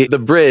about the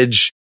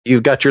bridge?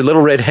 You've got your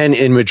little red hen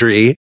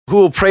imagery. Who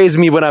will praise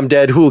me when I'm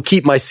dead? Who will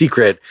keep my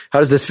secret? How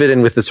does this fit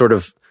in with the sort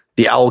of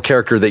the owl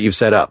character that you've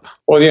set up?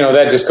 Well,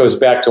 that just goes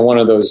back to one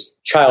of those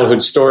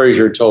childhood stories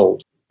you're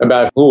told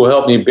about who will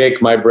help me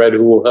bake my bread,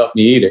 who will help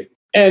me eat it.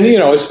 And,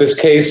 it's this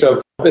case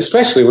of,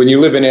 especially when you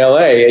live in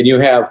LA and you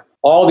have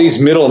all these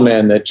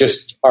middlemen that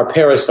just are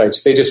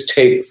parasites. They just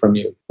take from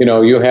you.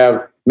 You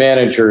have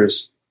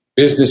managers,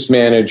 business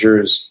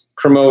managers,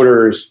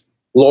 promoters,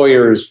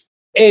 lawyers.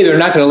 They're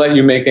not going to let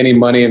you make any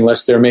money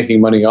unless they're making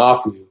money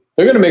off of you.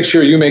 They're going to make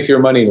sure you make your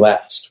money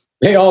last.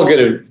 They all get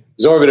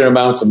exorbitant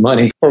amounts of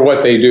money for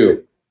what they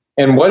do.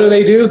 And what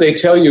do? They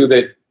tell you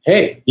that,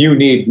 hey, you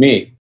need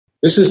me.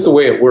 This is the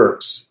way it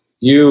works.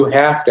 You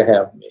have to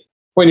have me.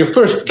 When you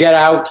first get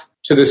out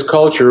to this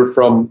culture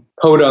from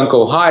Podunk,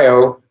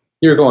 Ohio,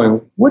 you're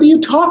going, what are you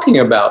talking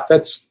about?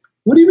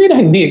 What do you mean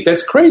I need?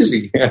 That's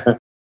crazy.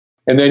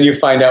 And then you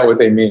find out what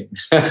they mean.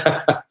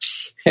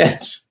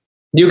 And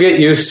you get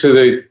used to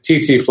the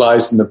tsetse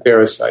flies and the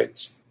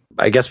parasites.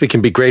 I guess we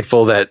can be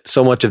grateful that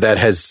so much of that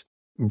has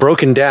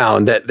broken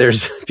down, that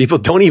there's people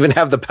don't even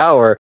have the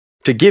power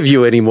to give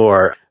you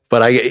anymore.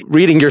 But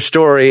reading your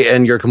story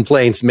and your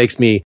complaints makes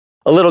me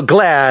a little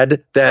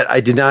glad that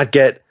I did not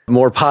get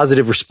more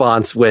positive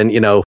response when,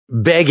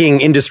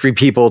 begging industry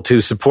people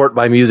to support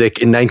my music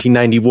in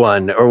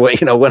 1991 or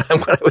when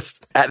I was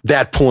at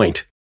that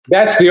point.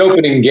 That's the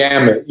opening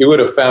gambit. You would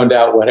have found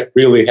out what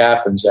really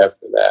happens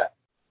after that.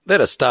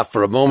 Let us stop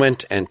for a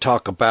moment and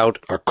talk about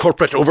our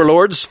corporate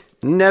overlords.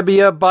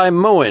 Nebia by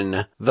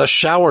Moen, the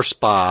shower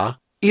spa,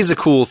 is a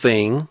cool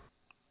thing.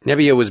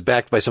 Nebia was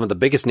backed by some of the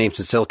biggest names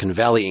in Silicon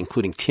Valley,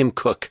 including Tim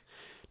Cook.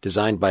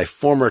 Designed by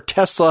former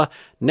Tesla,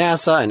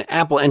 NASA, and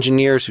Apple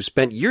engineers who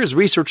spent years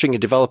researching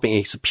and developing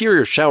a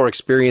superior shower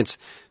experience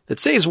that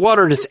saves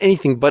water and is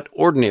anything but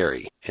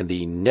ordinary. And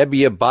the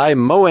Nebia by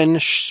Moen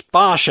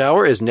spa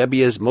shower is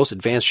Nebia's most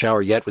advanced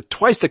shower yet, with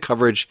twice the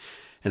coverage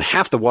and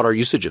half the water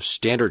usage of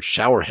standard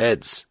shower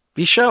heads.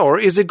 The shower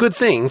is a good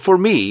thing for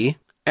me,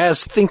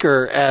 as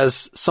thinker,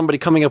 as somebody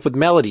coming up with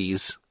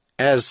melodies,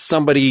 as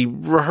somebody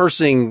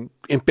rehearsing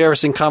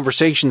embarrassing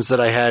conversations that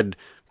I had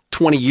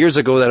 20 years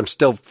ago that I'm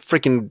still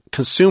freaking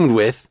consumed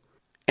with.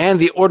 And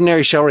the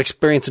ordinary shower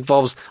experience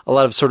involves a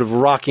lot of sort of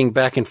rocking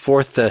back and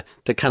forth to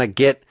kind of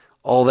get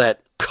all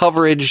that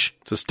coverage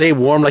to stay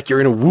warm like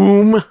you're in a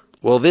womb.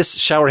 Well, this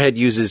shower head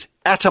uses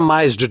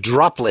atomized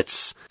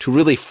droplets to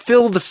really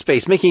fill the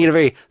space, making it a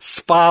very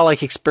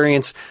spa-like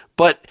experience.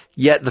 But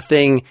yet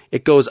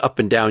it goes up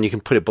and down. You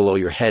can put it below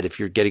your head if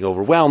you're getting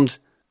overwhelmed.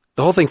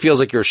 The whole thing feels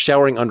like you're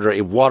showering under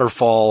a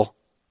waterfall,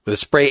 with a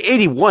spray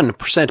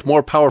 81%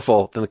 more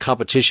powerful than the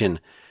competition.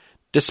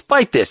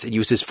 Despite this, it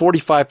uses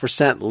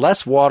 45%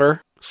 less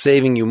water,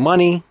 saving you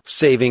money,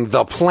 saving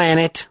the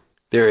planet.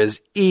 There is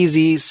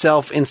easy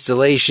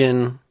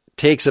self-installation.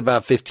 Takes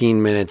about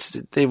 15 minutes.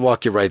 They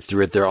walk you right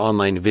through it. There are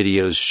online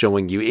videos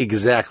showing you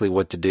exactly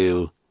what to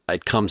do.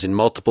 It comes in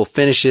multiple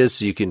finishes,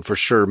 so you can for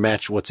sure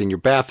match what's in your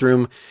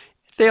bathroom.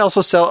 They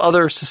also sell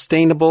other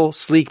sustainable,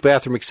 sleek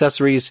bathroom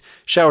accessories,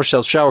 shower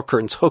shelves, shower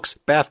curtains, hooks,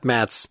 bath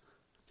mats.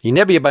 The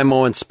Nebia by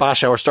Moen spa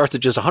shower starts at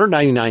just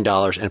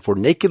 $199, and for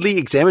Nakedly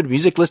Examined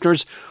Music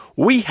listeners,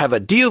 we have a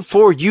deal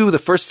for you. The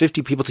first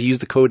 50 people to use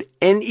the code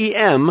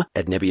NEM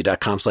at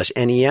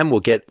Nebia.com/NEM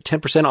will get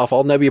 10% off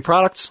all Nebia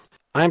products.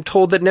 I'm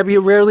told that Nebia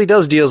rarely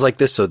does deals like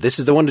this, so this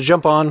is the one to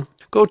jump on.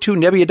 Go to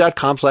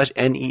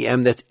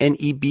Nebia.com/NEM, that's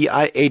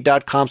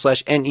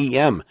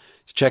NEBIA.com/NEM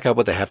to check out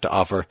what they have to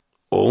offer.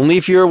 Only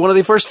if you're one of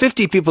the first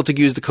 50 people to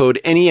use the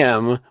code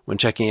NEM when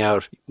checking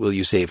out will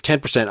you save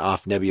 10%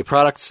 off Nebia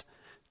products.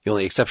 The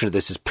only exception to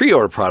this is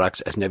pre-order products,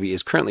 as Nebia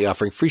is currently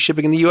offering free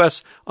shipping in the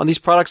U.S. on these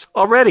products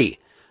already.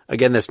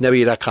 Again, that's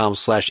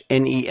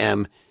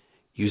Nebia.com/NEM.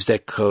 Use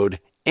that code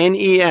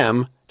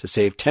NEM to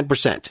save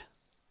 10%.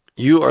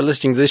 You are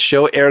listening to this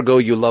show, ergo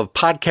you love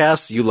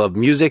podcasts, you love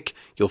music.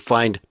 You'll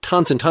find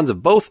tons and tons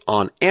of both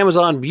on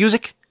Amazon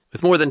Music,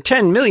 with more than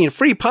 10 million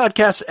free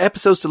podcast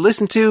episodes to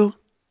listen to,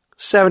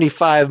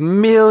 75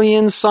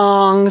 million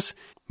songs,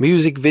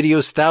 music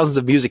videos, thousands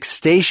of music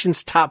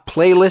stations, top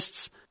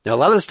playlists. Now, a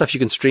lot of this stuff you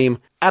can stream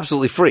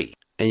absolutely free,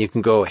 and you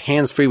can go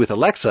hands-free with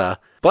Alexa,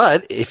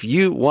 but if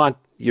you want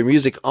your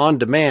music on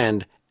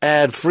demand,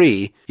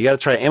 ad-free, you got to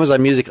try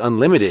Amazon Music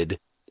Unlimited,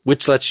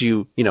 which lets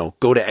you,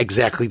 go to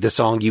exactly the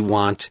song you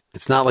want.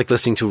 It's not like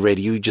listening to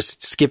radio. You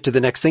just skip to the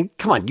next thing.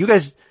 Come on, you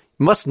guys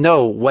must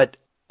know what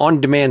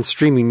on-demand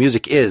streaming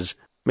music is.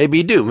 Maybe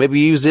you do. Maybe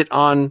you use it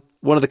on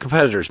one of the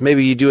competitors.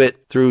 Maybe you do it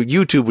through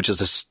YouTube, which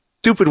is a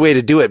stupid way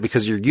to do it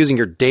because you're using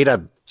your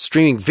data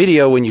streaming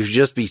video when you should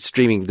just be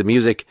streaming the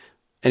music.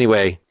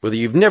 Anyway, whether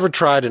you've never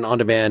tried an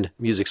on-demand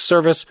music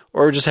service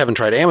or just haven't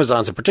tried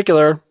Amazon's in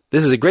particular,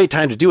 this is a great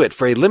time to do it.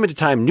 For a limited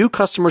time, new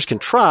customers can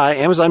try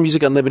Amazon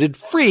Music Unlimited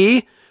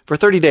free for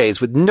 30 days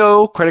with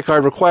no credit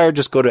card required.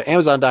 Just go to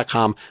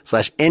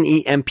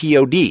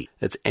Amazon.com/NEMPOD.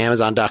 That's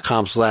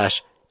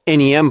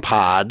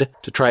Amazon.com/NEMPod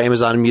to try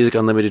Amazon Music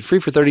Unlimited free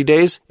for 30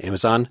 days.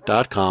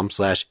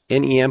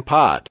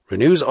 Amazon.com/NEMPod.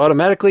 Renews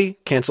automatically.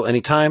 Cancel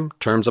anytime.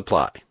 Terms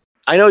apply.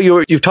 I know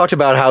you've talked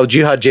about how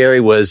Jihad Jerry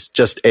was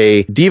just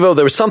a Devo.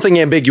 There was something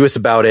ambiguous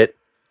about it.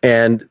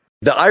 And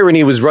the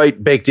irony was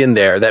right baked in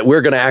there that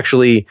we're going to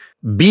actually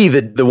be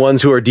the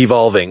ones who are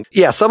devolving.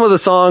 Yeah, some of the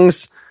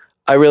songs,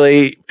 I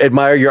really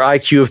admire your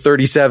IQ of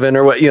 37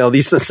 or what,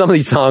 some of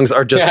these songs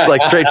are just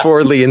like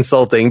straightforwardly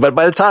insulting. But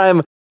by the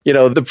time,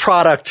 the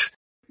product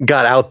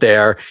got out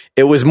there,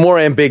 it was more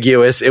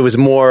ambiguous. It was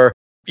more,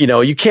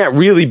 you can't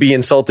really be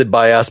insulted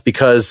by us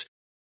because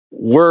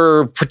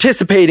we're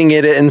participating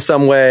in it in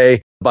some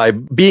way by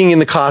being in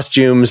the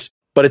costumes.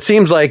 But it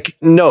seems like,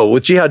 no,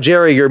 with Jihad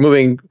Jerry, you're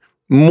moving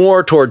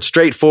more towards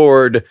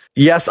straightforward.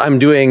 Yes, I'm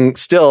doing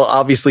still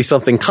obviously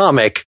something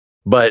comic,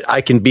 but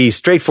I can be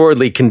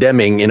straightforwardly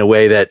condemning in a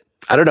way that,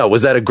 I don't know,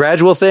 was that a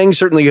gradual thing?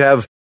 Certainly you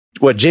have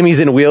Jimmy's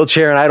in a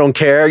wheelchair and I don't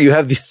care. You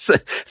have these,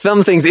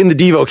 some things in the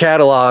Devo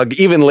catalog,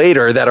 even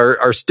later, that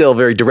are still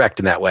very direct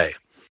in that way.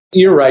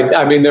 You're right.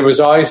 I mean, there was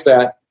always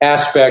that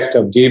aspect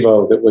of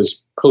Devo that was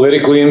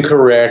politically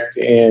incorrect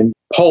and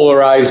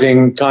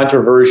polarizing,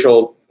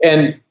 controversial,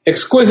 and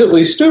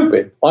exquisitely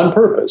stupid on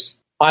purpose.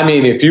 I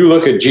mean, if you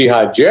look at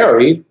Jihad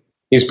Jerry,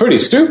 he's pretty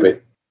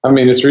stupid. I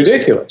mean, it's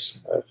ridiculous.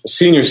 A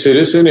senior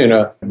citizen in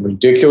a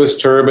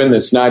ridiculous turban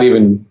that's not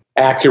even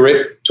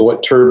accurate to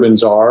what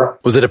turbans are.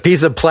 Was it a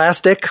piece of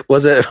plastic?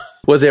 Was it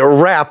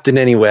wrapped in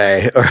any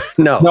way? Or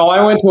no? No,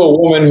 I went to a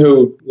woman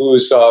who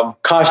was a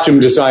costume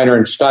designer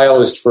and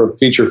stylist for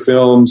feature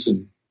films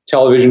and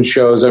television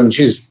shows. I mean,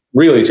 she's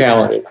really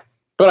talented.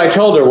 But I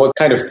told her what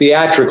kind of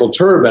theatrical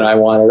turban I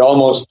wanted,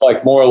 almost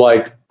like more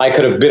like I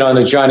could have been on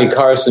the Johnny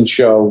Carson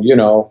show, you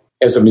know,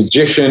 as a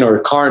magician or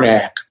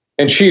Karnak.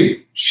 And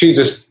she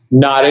just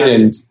nodded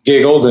and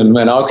giggled and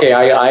went, okay,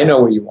 I know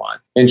what you want.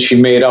 And she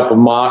made up a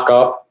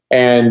mock-up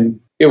and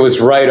it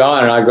was right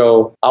on. And I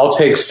go, I'll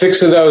take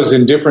 6 of those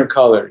in different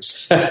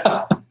colors.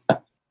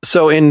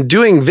 So in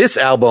doing this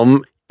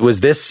album, was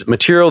this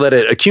material that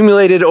it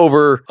accumulated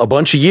over a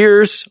bunch of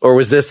years? Or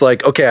was this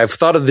like, okay, I've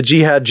thought of the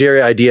Jihad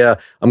Jerry idea.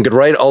 I'm going to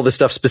write all this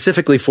stuff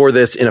specifically for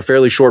this in a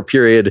fairly short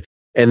period.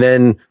 And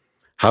then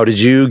how did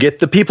you get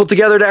the people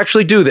together to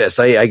actually do this?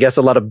 I guess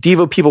a lot of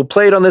Devo people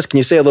played on this. Can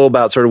you say a little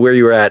about sort of where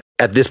you were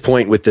at this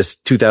point with this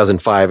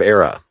 2005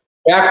 era?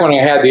 Back when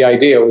I had the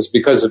idea, it was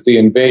because of the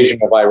invasion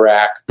of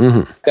Iraq.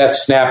 Mm-hmm. That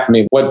snapped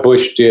me. What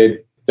Bush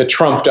did, the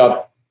trumped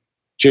up,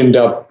 ginned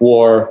up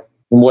war,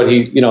 and what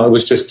he, you know, it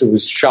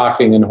was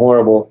shocking and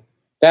horrible.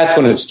 That's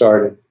when it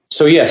started.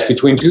 So yes,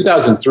 between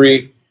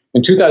 2003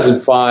 and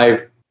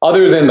 2005,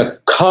 other than the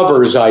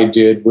covers I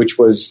did, which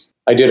was,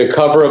 I did a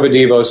cover of a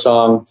Devo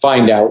song,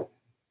 Find Out,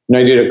 and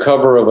I did a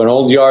cover of an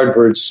old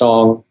Yardbirds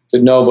song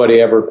that nobody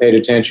ever paid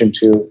attention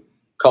to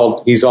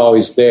called He's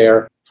Always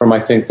There from, I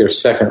think, their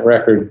second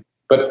record.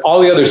 But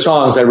all the other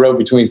songs I wrote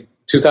between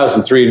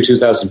 2003 and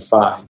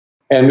 2005.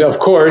 And of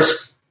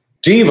course,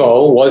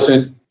 Devo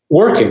wasn't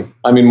working.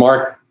 I mean,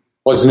 Mark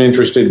wasn't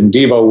interested in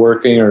Devo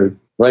working or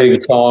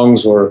writing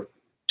songs or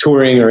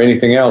touring or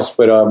anything else.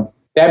 But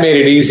that made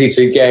it easy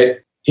to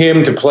get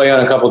him to play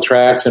on a couple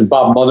tracks and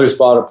Bob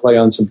Mothersbaugh to play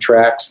on some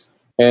tracks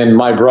and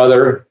my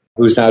brother,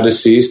 who's now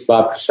deceased,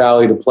 Bob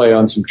Casale, to play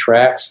on some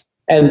tracks.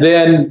 And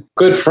then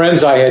good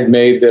friends I had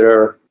made that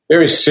are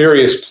very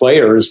serious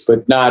players,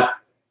 but not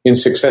in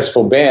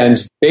successful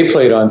bands, they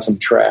played on some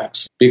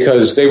tracks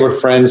because they were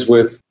friends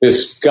with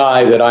this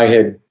guy that I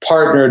had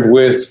partnered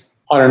with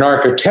on an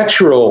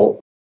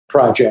architectural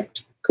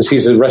project because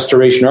he's a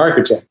restoration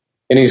architect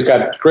and he's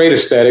got great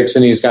aesthetics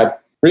and he's got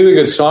really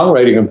good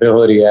songwriting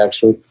ability,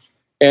 actually.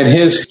 And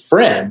his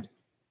friend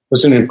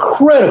was an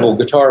incredible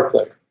guitar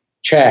player,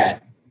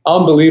 Chad,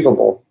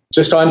 unbelievable,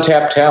 just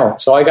untapped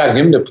talent. So I got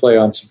him to play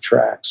on some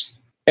tracks.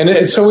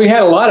 And so we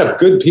had a lot of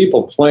good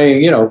people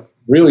playing, you know,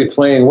 really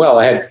playing well.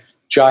 I had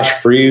Josh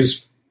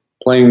Freese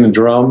playing the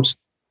drums.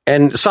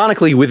 And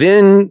sonically,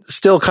 within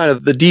still kind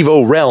of the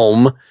Devo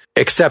realm,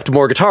 except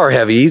more guitar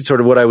heavy,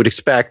 sort of what I would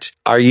expect,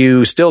 are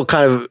you still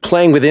kind of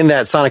playing within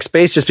that sonic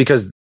space just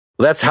because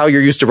that's how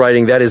you're used to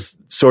writing? That is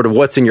sort of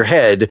what's in your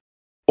head?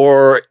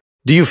 Or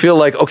do you feel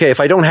like, okay, if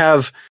I don't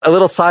have a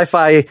little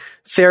sci-fi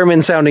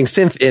theremin sounding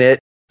synth in it,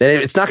 then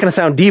it's not going to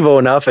sound Devo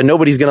enough and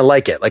nobody's going to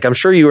like it? Like, I'm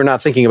sure you were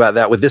not thinking about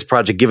that with this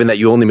project, given that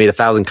you only made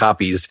 1,000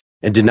 copies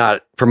and did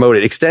not promote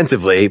it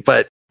extensively.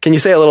 But can you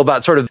say a little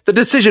about sort of the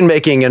decision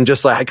making and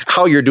just like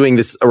how you're doing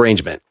this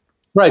arrangement?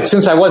 Right.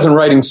 Since I wasn't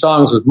writing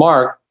songs with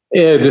Mark,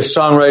 this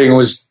songwriting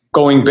was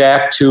going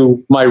back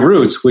to my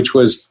roots, which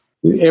was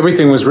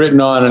everything was written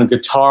on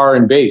guitar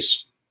and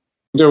bass.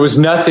 There was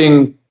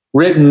nothing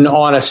written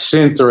on a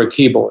synth or a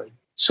keyboard.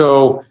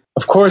 So,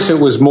 of course, it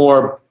was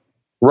more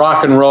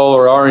rock and roll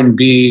or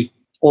R&B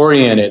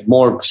oriented,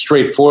 more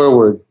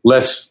straightforward,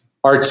 less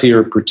artsy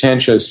or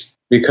pretentious,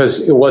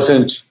 because it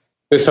wasn't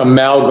this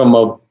amalgam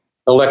of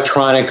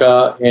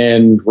electronica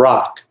and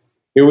rock.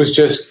 It was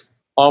just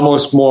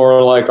almost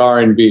more like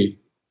R&B.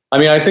 I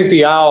mean, I think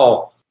the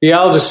Owl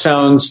just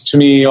sounds to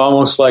me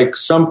almost like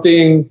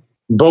something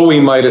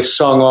Bowie might have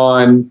sung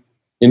on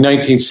in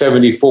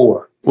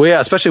 1974. Well, yeah,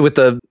 especially with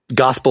the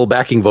gospel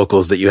backing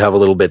vocals that you have a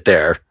little bit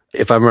there,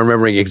 if I'm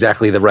remembering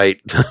exactly the right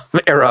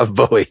era of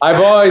Bowie.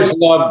 I've always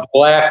loved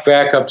black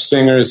backup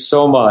singers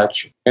so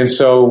much. And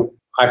so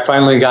I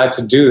finally got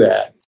to do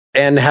that.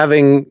 And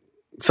having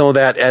some of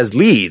that as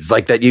leads,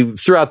 like that you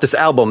throughout this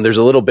album, there's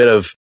a little bit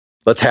of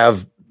let's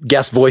have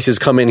guest voices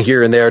come in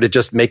here and there to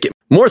just make it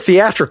more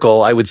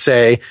theatrical, I would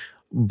say.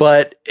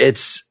 But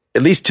it's,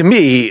 at least to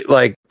me,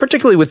 like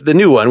particularly with the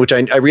new one, which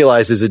I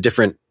realize is a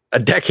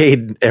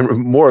decade and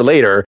more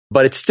later,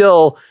 but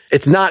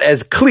it's not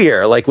as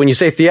clear. Like when you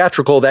say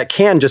theatrical, that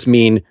can just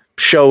mean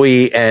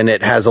showy and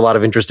it has a lot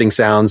of interesting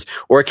sounds,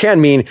 or it can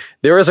mean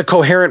there is a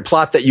coherent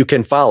plot that you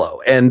can follow.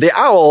 And the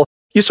Owl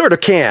you sort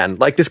of can.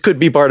 Like, this could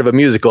be part of a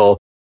musical.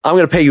 I'm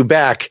going to pay you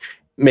back.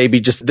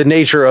 Maybe just the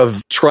nature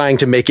of trying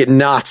to make it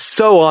not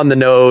so on the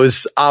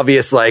nose,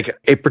 obvious, like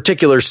a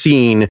particular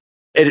scene.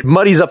 It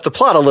muddies up the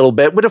plot a little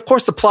bit, but of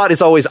course the plot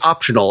is always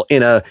optional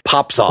in a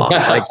pop song.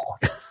 Like,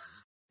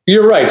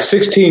 you're right.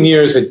 16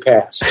 years had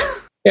passed.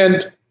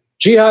 And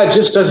Jihad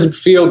just doesn't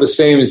feel the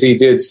same as he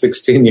did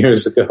 16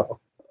 years ago.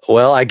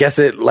 Well, I guess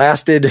it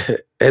lasted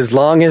as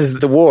long as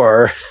the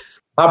war.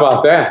 How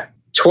about that?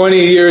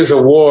 20 years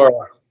of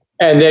war,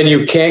 and then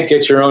you can't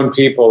get your own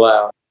people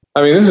out.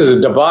 I mean, this is a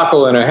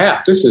debacle and a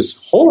half. This is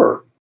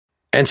horror.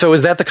 And so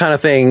is that the kind of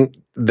thing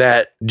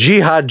that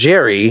Jihad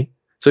Jerry,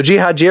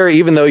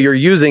 even though you're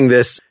using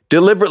this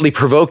deliberately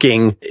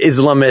provoking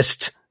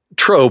Islamist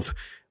trope,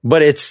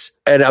 but it's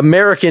an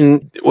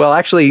American, well,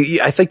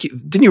 actually, I think,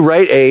 didn't you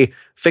write a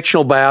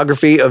fictional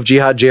biography of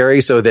Jihad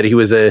Jerry so that he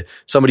was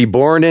somebody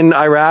born in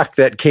Iraq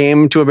that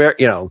came to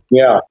America, you know?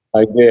 Yeah,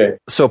 I did.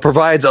 So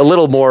provides a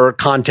little more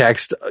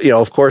context, you know,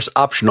 of course,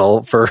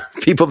 optional for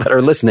people that are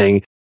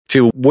listening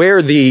to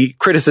where the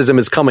criticism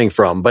is coming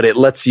from, but it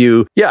lets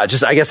you,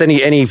 just, I guess,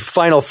 any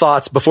final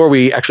thoughts before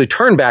we actually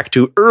turn back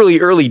to early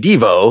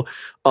Devo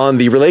on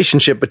the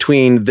relationship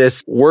between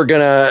this.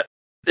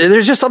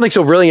 There's just something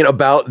so brilliant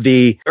about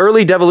the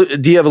early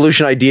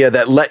de-evolution idea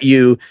that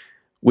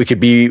we could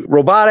be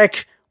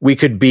robotic, we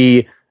could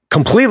be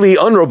completely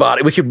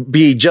unrobotic, we could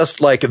be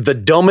just like the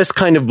dumbest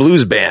kind of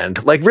blues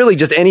band, like really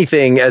just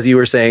anything, as you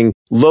were saying,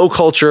 low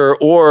culture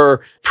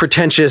or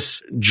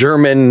pretentious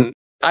German.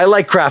 I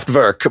like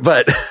Kraftwerk,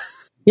 but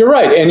you're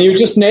right. And you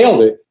just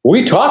nailed it.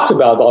 We talked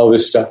about all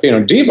this stuff. You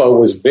know, Devo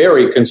was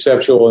very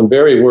conceptual and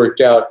very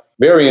worked out,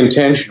 very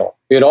intentional.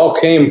 It all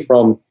came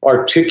from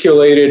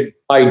articulated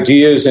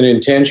ideas and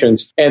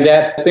intentions. And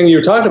that thing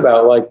you talked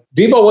about, like,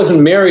 Devo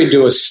wasn't married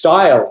to a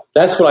style.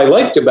 That's what I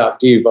liked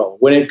about Devo.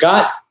 When it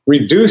got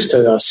reduced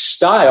to a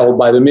style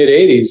by the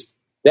mid-'80s,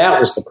 that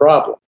was the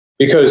problem.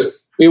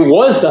 Because it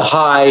was the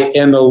high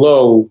and the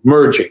low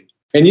merging.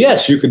 And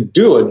yes, you could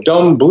do a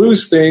dumb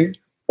blues thing,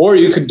 or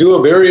you could do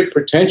a very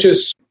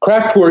pretentious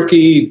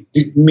Kraftwerk-y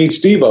meets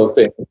Devo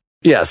thing.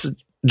 Yes,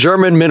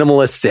 German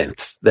minimalist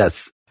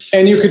synths.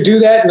 And you could do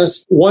that in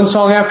this one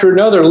song after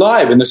another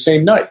live in the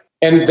same night.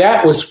 And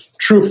that was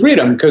true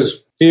freedom,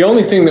 because the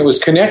only thing that was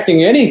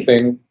connecting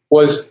anything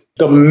was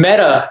the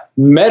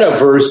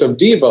metaverse of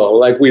Devo.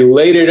 Like, we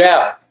laid it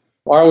out.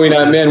 Are we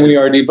not men? We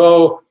are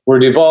Devo. We're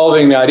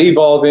devolving, not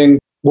evolving.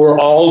 We're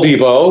all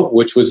Devo,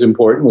 which was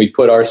important. We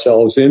put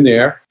ourselves in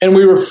there. And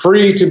we were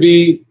free to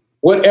be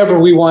whatever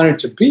we wanted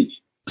to be.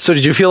 So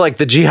did you feel like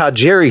the Jihad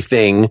Jerry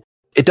thing,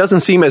 it doesn't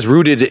seem as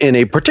rooted in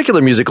a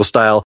particular musical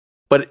style,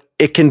 but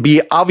it can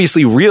be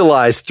obviously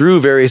realized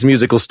through various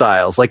musical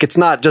styles. Like, it's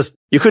not just,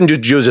 you couldn't do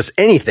just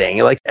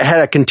anything. Like, it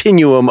had a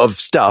continuum of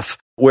stuff.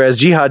 Whereas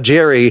Jihad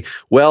Jerry,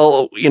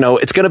 well, you know,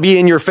 it's going to be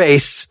in your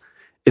face.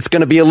 It's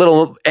going to be a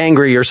little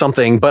angry or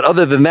something. But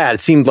other than that,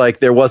 it seemed like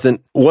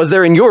was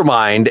there in your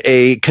mind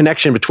a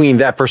connection between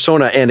that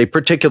persona and a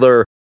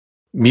particular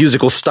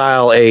musical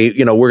style?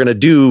 We're going to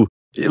do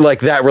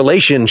like that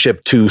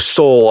relationship to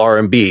soul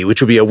R&B,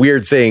 which would be a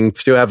weird thing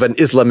to have an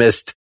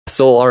Islamist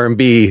soul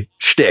R&B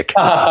shtick.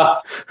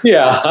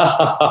 Yeah,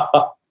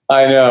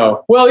 I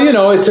know. Well, you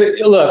know,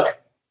 look,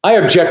 I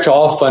object to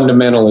all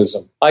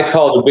fundamentalism. I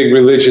call the big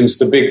religions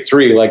the big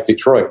three, like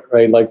Detroit,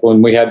 right? Like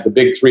when we had the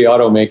big three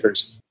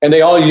automakers. And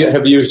they all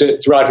have used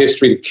it throughout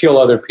history to kill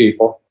other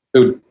people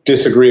who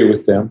disagree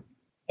with them.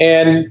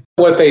 And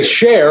what they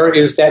share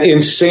is that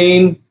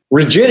insane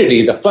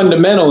rigidity, the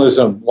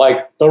fundamentalism,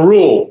 like the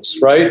rules,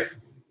 right?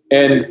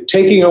 And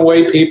taking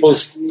away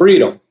people's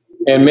freedom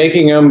and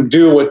making them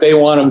do what they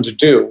want them to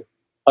do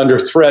under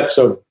threats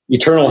of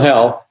eternal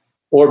hell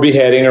or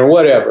beheading or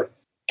whatever.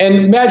 And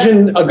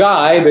imagine a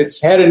guy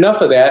that's had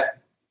enough of that,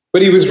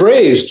 but he was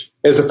raised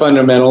as a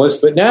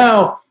fundamentalist, but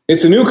now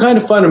it's a new kind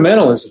of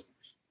fundamentalism.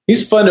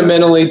 He's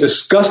fundamentally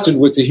disgusted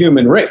with the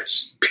human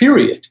race,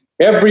 period.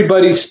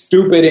 Everybody's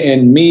stupid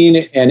and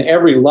mean, and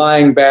every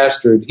lying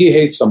bastard, he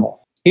hates them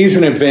all. He's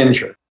an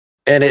avenger.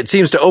 And it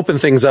seems to open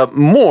things up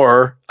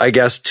more, I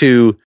guess,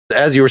 to,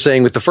 as you were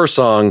saying with the first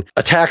song,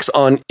 attacks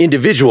on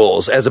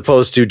individuals as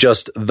opposed to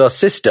just the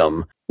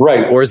system.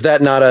 Right. Or is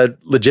that not a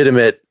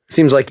legitimate,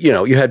 seems like, you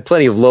know, you had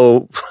plenty of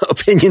low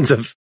opinions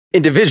of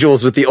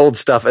individuals with the old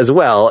stuff as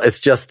well. It's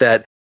just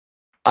that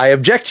I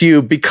object to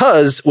you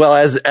because, well,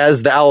 as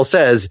the owl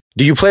says,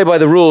 do you play by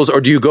the rules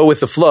or do you go with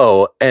the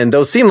flow? And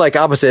those seem like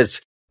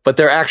opposites, but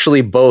they're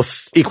actually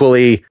both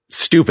equally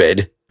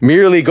stupid.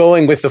 Merely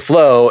going with the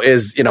flow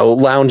is, you know,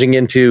 lounging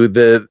into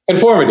the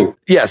conformity.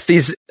 Yes,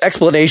 these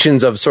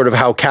explanations of sort of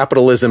how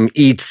capitalism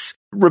eats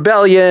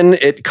rebellion,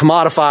 it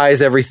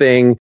commodifies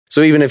everything.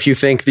 So even if you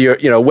think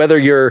whether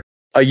you're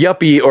a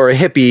yuppie or a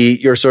hippie,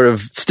 you're sort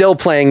of still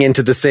playing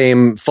into the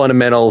same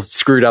fundamental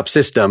screwed up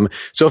system.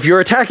 So if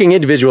you're attacking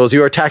individuals,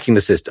 you're attacking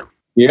the system.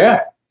 Yeah.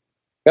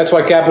 That's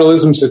why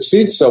capitalism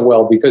succeeds so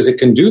well, because it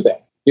can do that.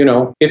 You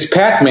know, it's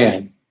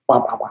Pac-Man.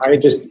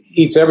 It just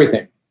eats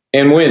everything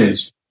and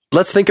wins.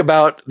 Let's think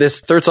about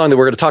this third song that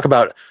we're going to talk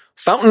about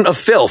Fountain of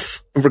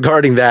Filth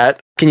regarding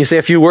that. Can you say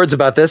a few words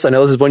about this? I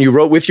know this is one you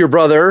wrote with your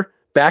brother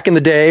back in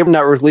the day,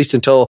 not released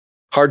until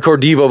Hardcore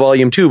Devo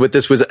Volume 2, but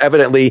this was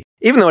evidently,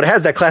 even though it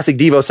has that classic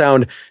Devo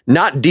sound,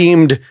 not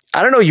deemed,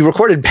 I don't know, you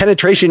recorded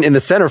Penetration in the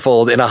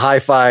Centerfold in a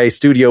hi-fi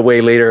studio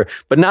way later,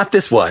 but not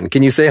this one.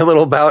 Can you say a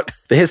little about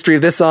the history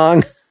of this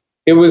song?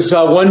 It was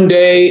one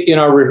day in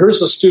our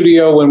rehearsal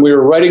studio when we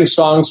were writing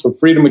songs for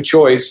Freedom of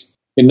Choice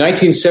in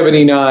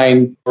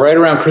 1979, right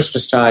around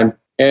Christmas time.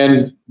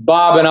 And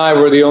Bob and I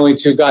were the only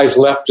two guys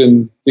left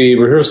in the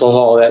rehearsal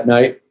hall that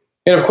night.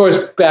 And of course,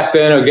 back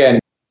then, again,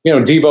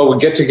 Devo would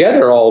get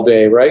together all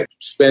day, right?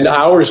 Spend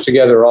hours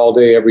together all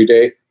day, every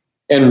day,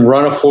 and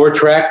run a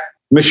 4-track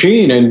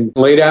machine and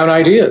lay down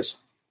ideas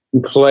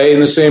and play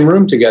in the same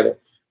room together.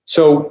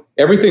 So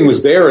everything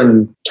was there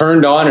and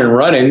turned on and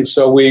running.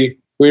 So we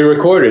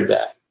recorded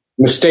that,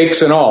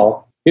 mistakes and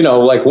all,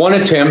 like one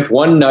attempt,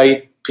 one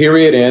night,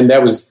 period end.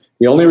 That was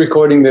the only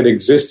recording that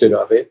existed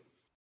of it.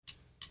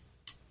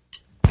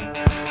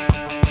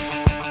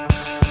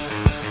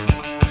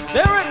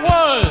 There it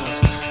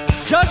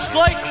was, just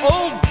like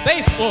Old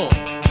Faithful,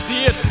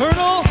 the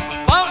eternal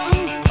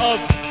fountain of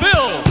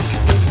filth.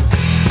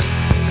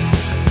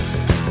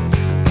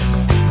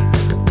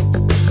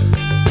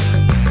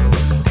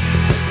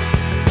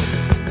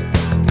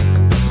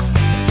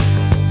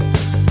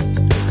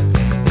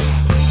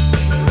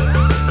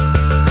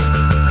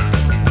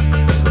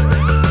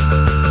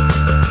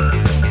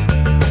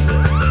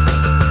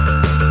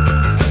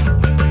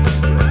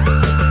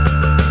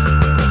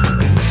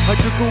 I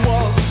took a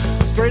walk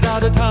straight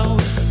out of town,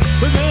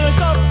 but then I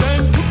stopped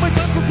and took my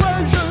time for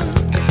pleasure.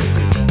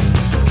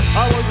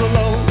 I was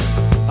alone,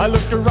 I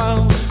looked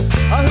around,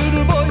 I heard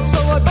a voice, so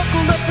I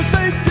buckled up for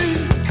safety.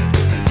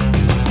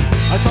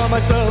 I saw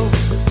myself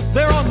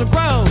there on the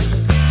ground,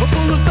 a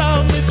full of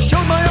sound that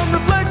showed my own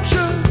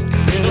reflection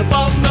in a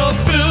fountain of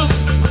filth.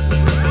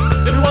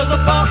 It was a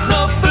fountain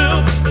of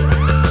filth,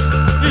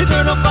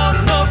 eternal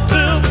fountain of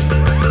filth.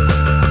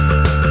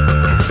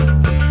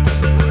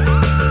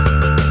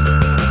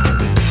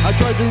 I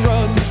tried to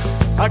run,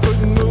 I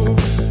couldn't move,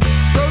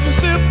 frozen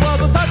stiff while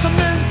the thoughts of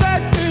men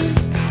attacked me.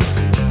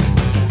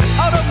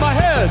 Out of my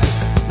head,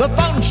 the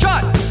fountain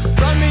shot,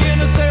 drowned me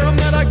in a serum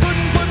that I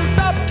couldn't put a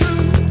stop to.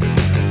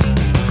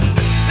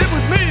 It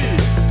was me,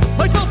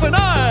 myself and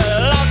I,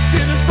 locked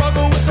in a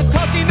struggle with the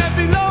talking that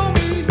below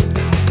me.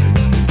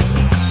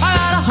 I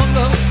had a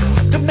hunger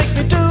to make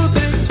me do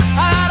things,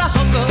 I had a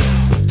hunger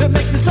to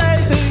make me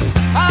say things,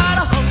 I had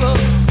a hunger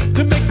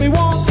to make me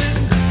want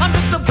things. I'm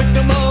just a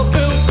victim of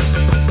filth.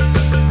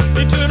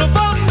 Eternal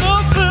fountain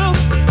of filth,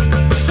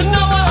 and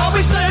now I'll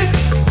be safe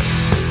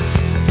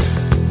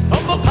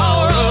from the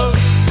power of,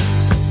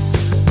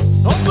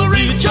 from the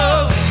reach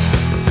of,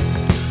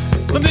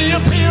 from the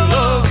appeal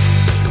of.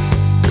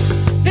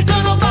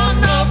 Eternal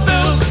fountain of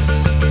filth,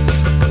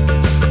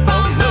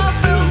 fountain of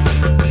filth,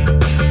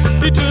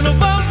 eternal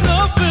fountain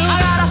of filth. I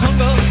got a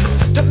hunger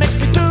to make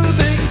me do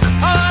things,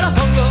 I got a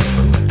hunger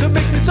to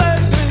make me say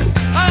things,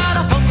 I got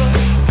a hunger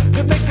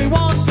to make me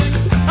want things.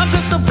 I'm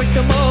just a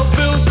victim of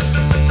filth.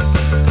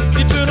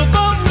 Eternal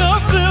fountain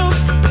of filth,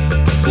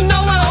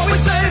 now I'm always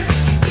safe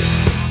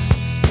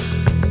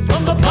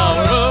from the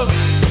power of,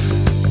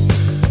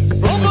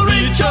 from the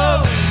reach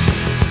of,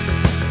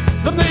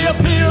 from the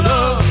appeal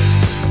of.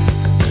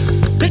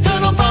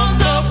 Eternal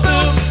fountain of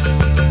filth,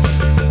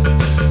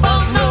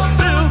 fountain of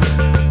filth,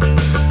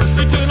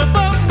 eternal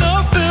fountain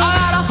of filth. I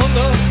had a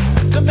hunger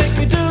to make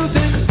me do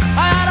things,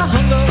 I had a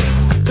hunger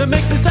to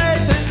make me say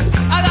things,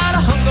 I got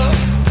a hunger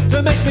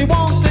to make me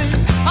want things.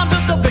 I'm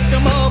just a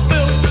victim of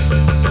filth.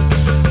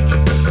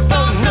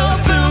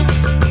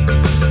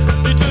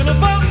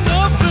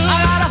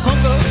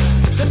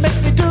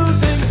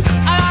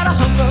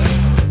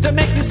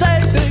 Make me say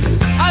things,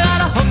 I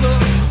got a hunger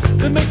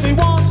to make me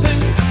want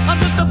things. I'm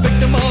just a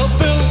victim of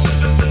filth.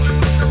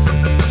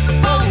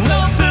 Fountain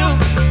of filth,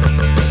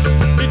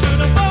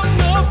 eternal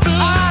fountain of filth.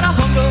 I got a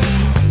hunger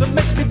to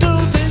make me do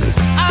things.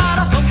 I got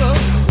a hunger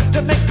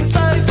to make me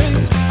say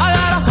things. I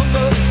got a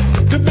hunger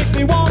to make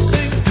me want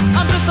things.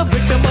 I'm just a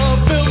victim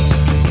of filth.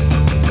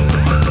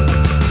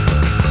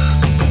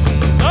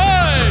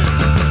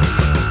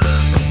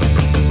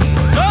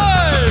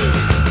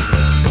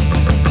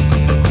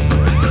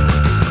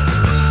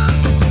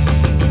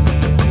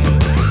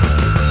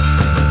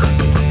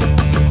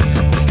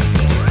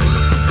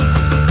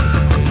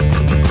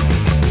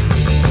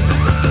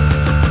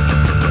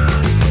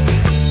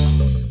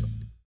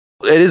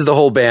 It is the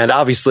whole band.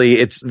 Obviously,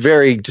 it's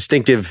very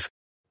distinctive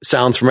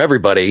sounds from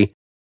everybody.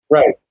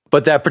 Right.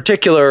 But that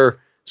particular,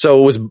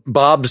 so it was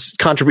Bob's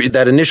contribution,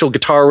 that initial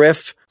guitar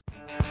riff.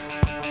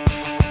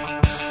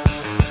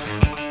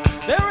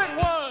 There it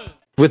was.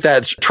 With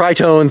that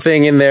tritone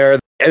thing in there.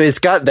 And it's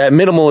got that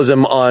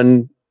minimalism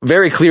on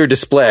very clear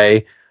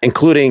display,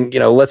 including,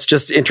 let's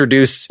just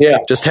introduce,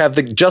 just have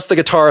the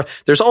guitar.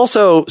 There's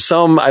also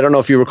some, I don't know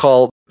if you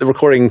recall the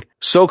recording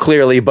so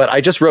clearly, but I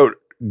just wrote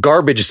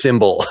garbage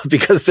cymbal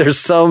because there's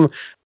some,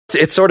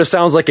 it sort of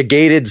sounds like a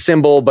gated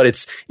cymbal, but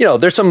it's,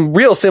 there's some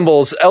real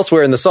cymbals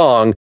elsewhere in the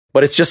song,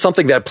 but it's just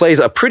something that plays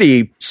a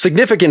pretty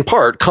significant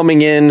part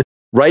coming in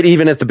right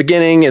even at the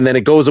beginning, and then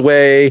it goes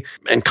away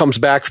and comes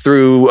back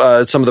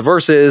through some of the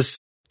verses.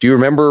 Do you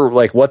remember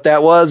like what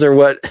that was or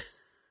what?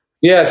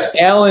 Yes,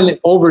 Alan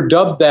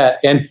overdubbed that.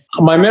 And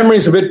my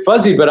memory's a bit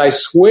fuzzy, but I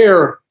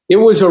swear it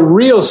was a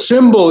real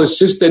symbol. It's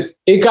just that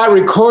it got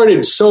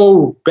recorded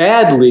so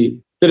badly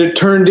that it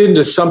turned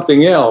into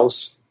something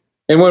else.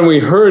 And when we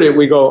heard it,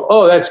 we go,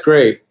 oh, that's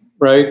great,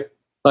 right?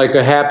 Like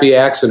a happy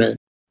accident.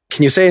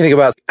 Can you say anything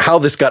about how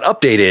this got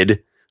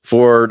updated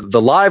for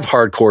the live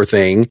hardcore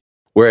thing,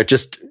 where it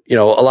just, a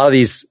lot of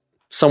these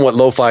somewhat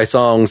lo-fi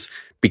songs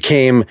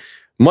became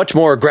much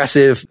more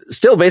aggressive,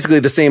 still basically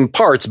the same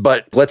parts,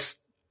 but let's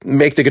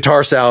make the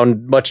guitar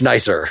sound much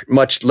nicer,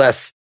 much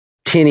less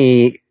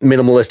tinny,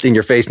 minimalist, in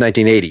your face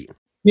 1980.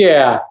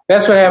 Yeah,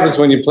 that's what happens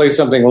when you play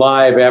something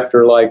live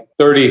after like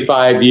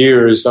 35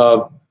 years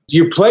of,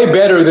 you play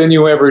better than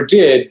you ever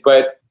did,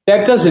 but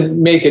that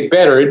doesn't make it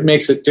better. It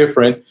makes it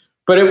different.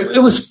 But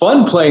it was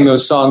fun playing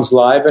those songs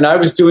live, and I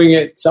was doing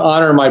it to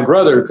honor my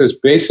brother, because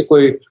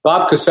basically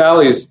Bob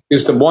Casale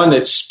is the one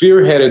that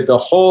spearheaded the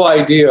whole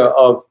idea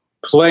of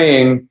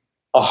playing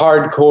a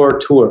hardcore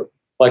tour.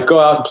 Like, go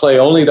out and play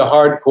only the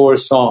hardcore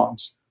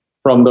songs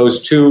from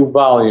those 2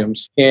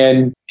 volumes.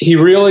 And he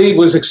really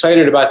was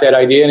excited about that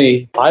idea,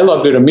 and I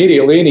loved it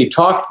immediately, and he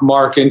talked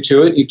Mark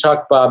into it, he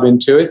talked Bob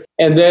into it,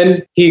 and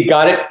then he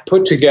got it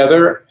put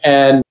together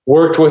and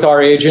worked with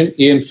our agent,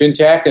 Ian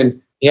Fintak,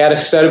 and he had a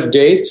set of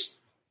dates,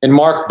 and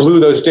Mark blew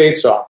those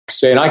dates off,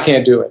 saying, I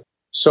can't do it.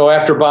 So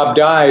after Bob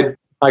died,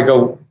 I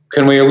go,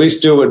 can we at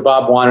least do what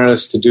Bob wanted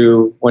us to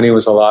do when he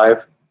was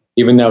alive,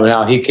 even though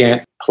now he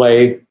can't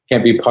play,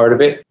 can't be part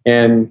of it?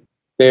 And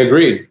they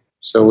agreed.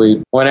 So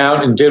we went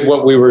out and did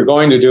what we were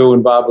going to do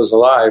when Bob was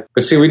alive.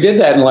 But see, we did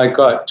that in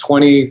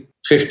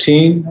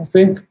 2015, I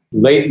think,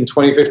 late in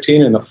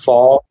 2015 in the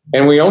fall.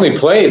 And we only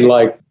played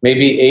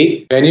maybe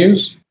 8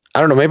 venues. I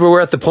don't know. Maybe we're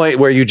at the point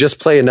where you just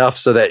play enough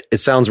so that it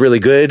sounds really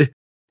good,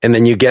 and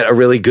then you get a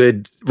really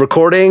good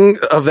recording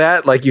of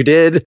that like you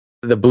did.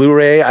 The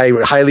Blu-ray,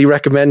 I highly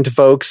recommend to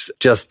folks,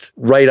 just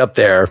right up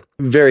there.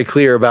 Very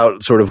clear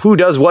about sort of who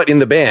does what in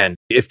the band,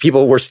 if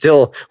people were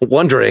still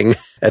wondering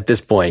at this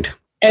point.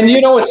 And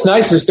what's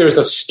nice is there's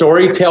a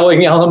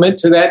storytelling element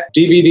to that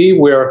DVD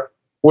where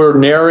we're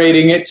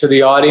narrating it to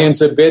the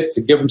audience a bit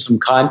to give them some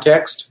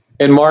context.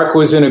 And Mark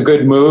was in a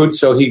good mood,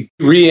 so he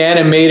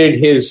reanimated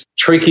his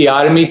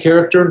tracheotomy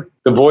character,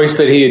 the voice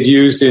that he had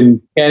used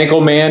in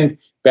Mechanical Man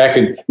back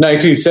in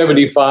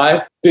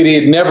 1975, that he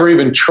had never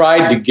even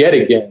tried to get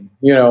again.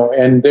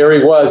 And there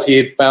he was. He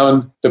had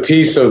found the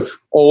piece of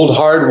old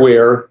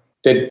hardware,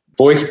 that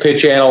voice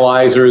pitch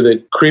analyzer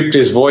that creeped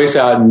his voice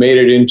out and made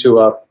it into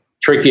a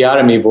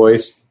tracheotomy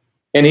voice.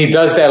 And he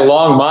does that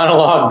long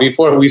monologue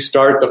before we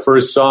start the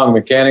first song,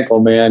 Mechanical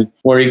Man,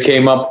 where he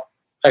came up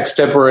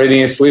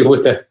extemporaneously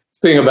with the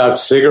thing about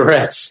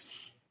cigarettes,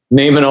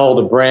 naming all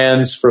the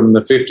brands from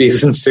the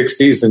 50s and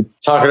 60s and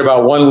talking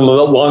about one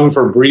lung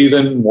for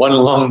breathing, one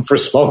lung for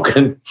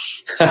smoking.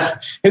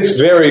 It's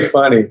very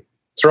funny,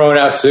 throwing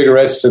out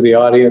cigarettes to the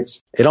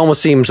audience. It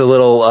almost seems a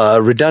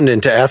little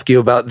redundant to ask you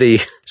about the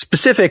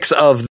specifics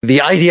of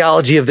the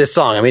ideology of this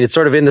song. I mean, it's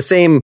sort of in the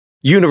same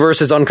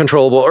universe as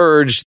Uncontrollable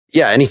Urge.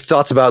 Yeah, any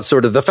thoughts about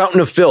sort of the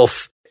Fountain of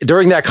Filth?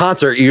 During that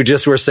concert, you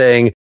just were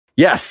saying,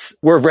 yes,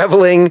 we're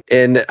reveling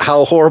in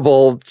how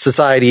horrible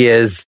society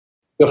is.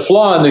 The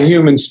flaw in the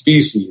human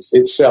species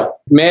itself.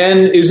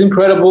 Man is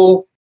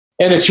incredible,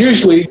 and it's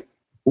usually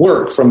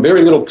work from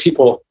very little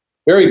people,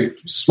 very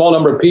small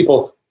number of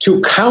people,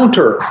 to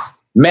counter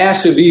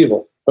massive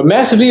evil. But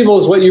massive evil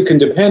is what you can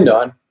depend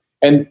on.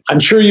 And I'm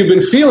sure you've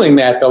been feeling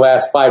that the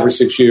last 5 or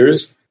 6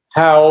 years,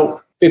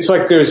 how it's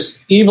like there's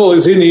evil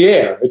is in the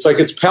air. It's like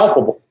it's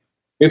palpable.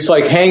 It's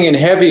like hanging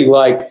heavy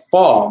like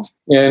fog.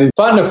 And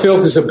Fountain of Filth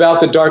is about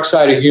the dark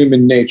side of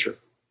human nature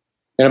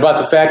and about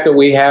the fact that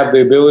we have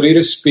the ability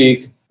to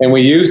speak, and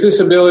we use this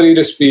ability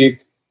to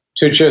speak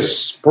to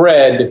just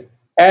spread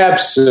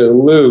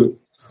absolute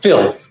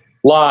filth,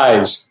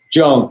 lies,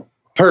 junk,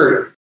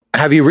 hurt.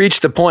 Have you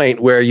reached the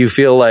point where you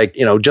feel like,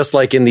 just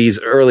like in these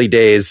early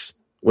days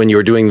when you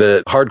were doing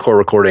the hardcore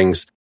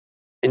recordings,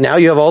 now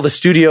you have all the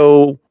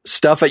studio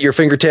stuff at your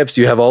fingertips.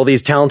 You have all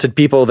these talented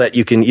people that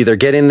you can either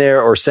get in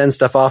there or send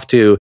stuff off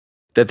to,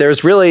 that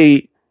there's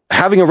really,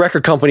 having a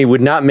record company would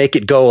not make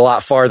it go a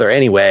lot farther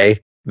anyway.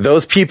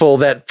 Those people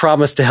that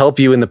promised to help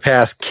you in the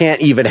past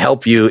can't even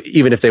help you,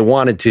 even if they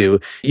wanted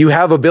to. You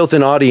have a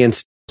built-in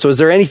audience. So is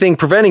there anything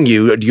preventing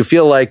you? Do you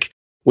feel like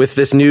with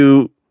this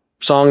new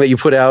song that you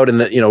put out and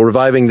that,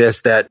 reviving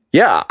this, that,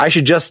 yeah, I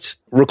should just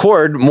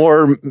record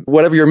more,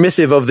 whatever your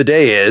missive of the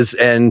day is,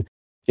 and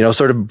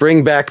sort of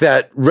bring back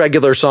that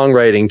regular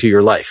songwriting to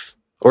your life?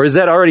 Or is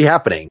that already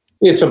happening?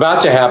 It's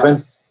about to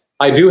happen.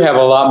 I do have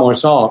a lot more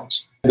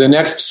songs. The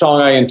next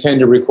song I intend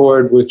to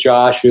record with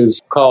Josh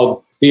is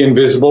called The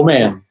Invisible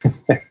Man.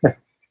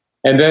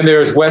 And then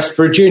there's West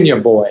Virginia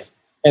Boy.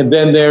 And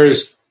then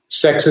there's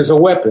Sex as a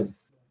Weapon.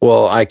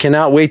 Well, I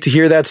cannot wait to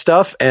hear that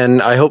stuff.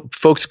 And I hope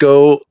folks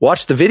go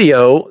watch the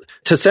video.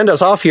 To send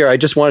us off here, I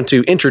just wanted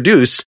to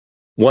introduce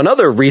one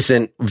other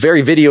recent,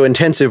 very video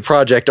intensive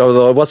project,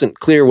 although it wasn't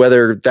clear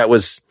whether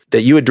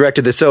that you had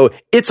directed this. So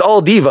It's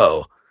All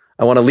Devo.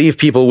 I want to leave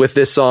people with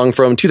this song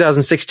from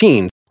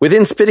 2016.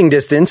 Within spitting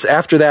distance,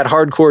 after that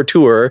hardcore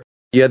tour,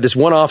 you had this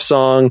one-off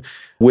song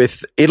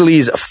with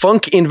Italy's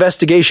Funk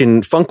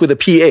Investigation, funk with a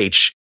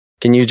PH.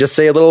 Can you just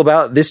say a little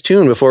about this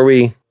tune before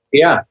we...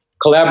 Yeah,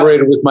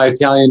 collaborated with my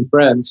Italian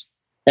friends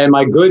and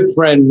my good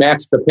friend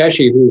Max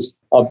Capesci, who's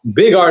a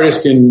big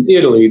artist in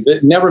Italy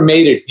that never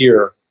made it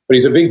here, but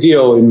he's a big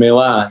deal in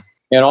Milan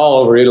and all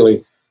over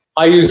Italy.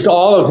 I used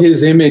all of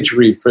his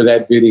imagery for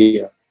that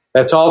video.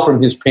 That's all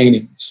from his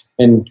paintings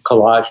and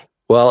collage.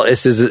 Well,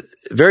 this is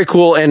very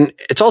cool. And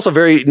it's also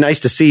very nice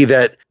to see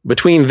that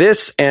between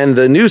this and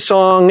the new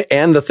song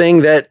and the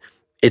thing that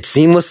it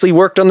seamlessly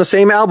worked on the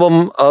same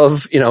album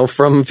of,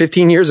 from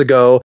 15 years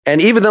ago. And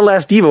even the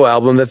last Devo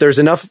album, that there's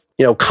enough,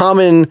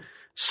 common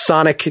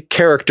sonic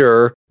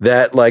character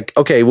that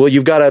okay, well,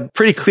 you've got a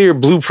pretty clear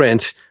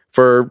blueprint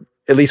for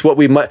at least what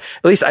we might,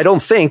 at least I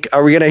don't think,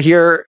 are we going to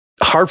hear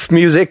harp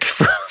music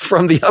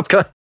from the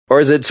upcoming, or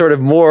is it sort of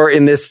more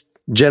in this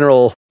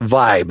general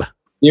vibe?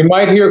 You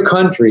might hear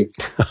country.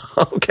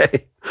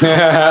 Okay.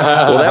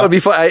 Well, that would be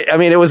fun. I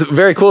mean, it was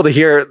very cool to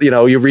hear,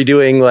 you're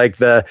redoing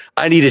the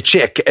I Need a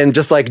Chick and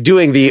just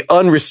doing the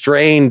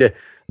unrestrained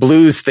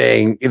blues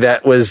thing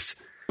that was,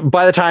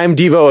 by the time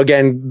Devo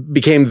again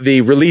became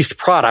the released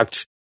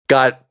product,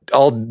 got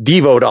all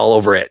Devo'd all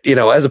over it,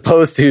 as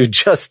opposed to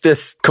just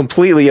this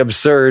completely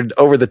absurd,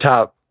 over the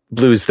top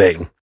blues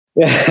thing.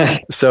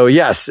 So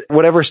yes,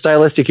 whatever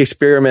stylistic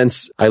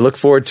experiments, I look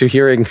forward to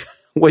hearing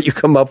what you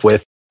come up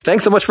with.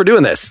 Thanks so much for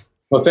doing this.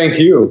 Well, thank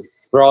you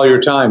for all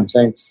your time.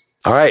 Thanks.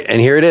 All right. And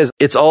here it is.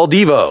 It's All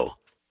Devo.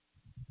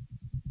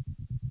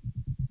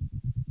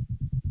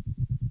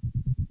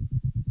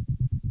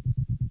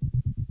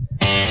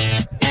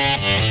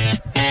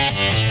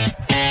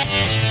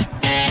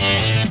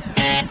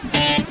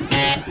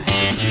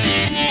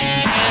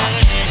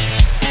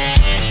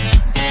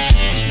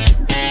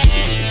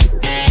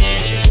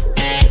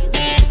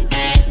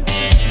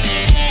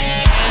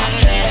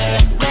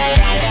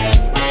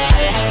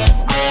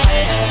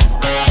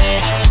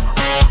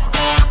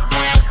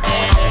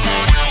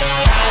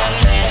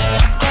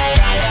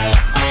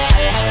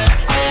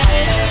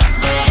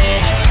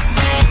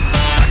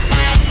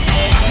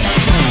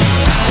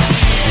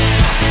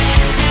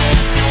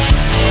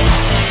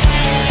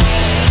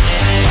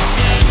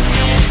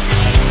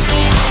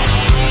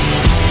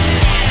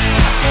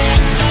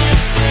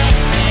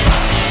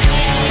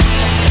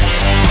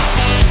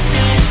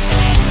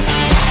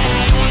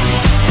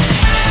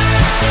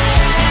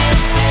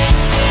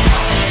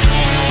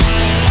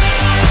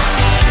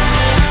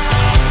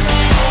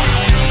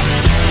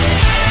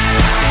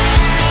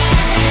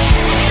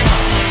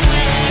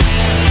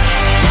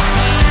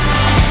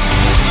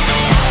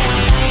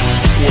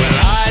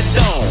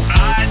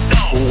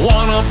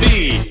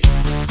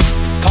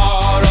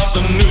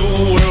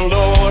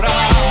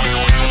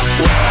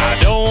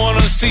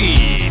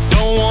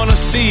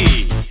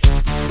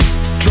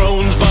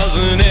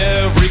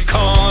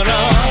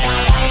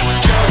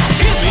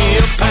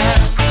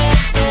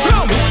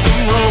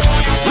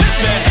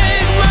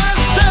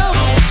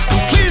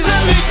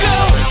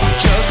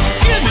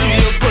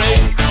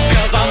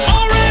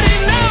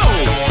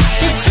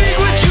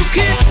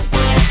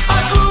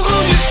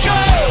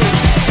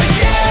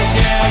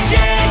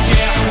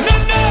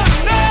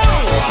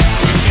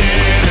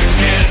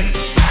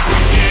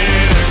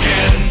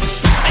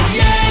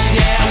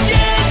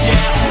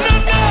 No,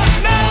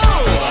 no, no.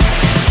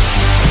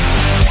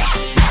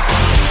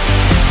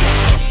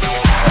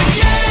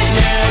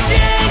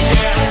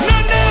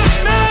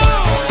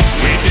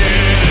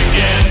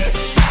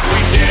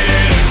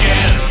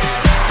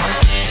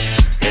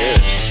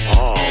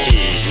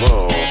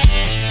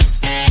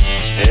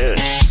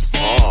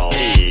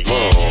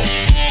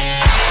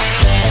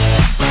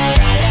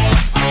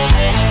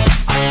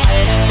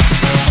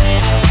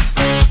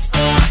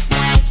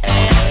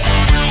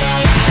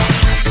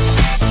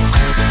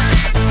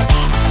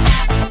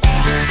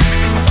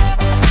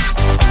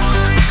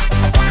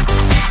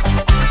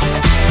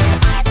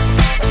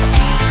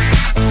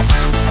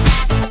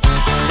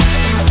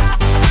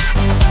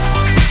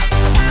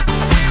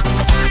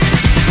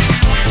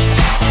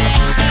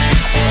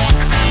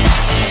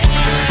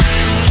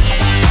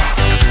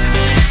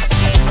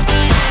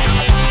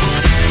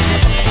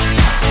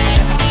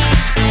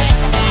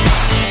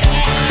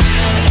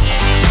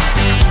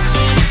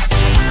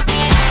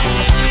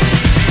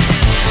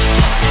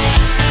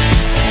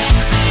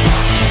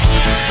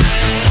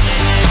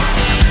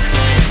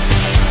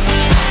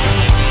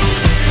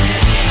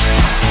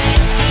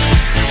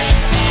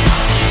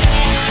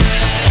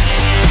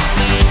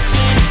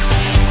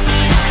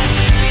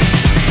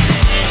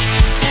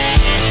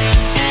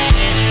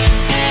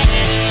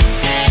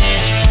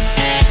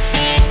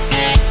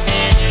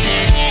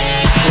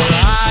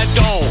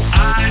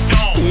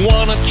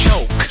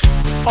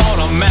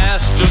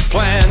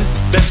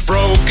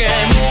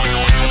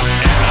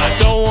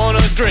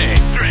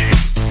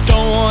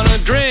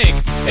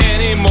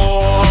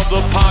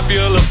 the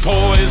popular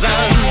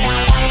poison.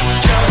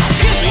 Just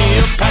give me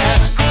a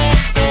pass,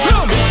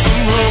 throw me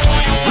some rope,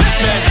 let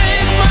me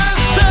hang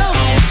myself,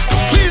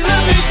 please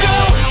let me go.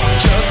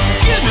 Just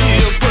give me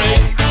a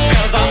break,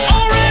 'cause I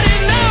already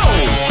know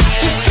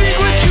the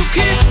secret you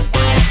keep.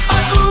 I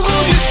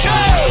Googled your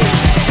show.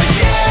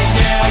 Yeah,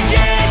 yeah,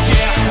 yeah,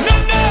 yeah, no,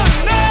 no,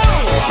 no.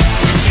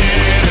 We did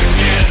it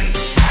again,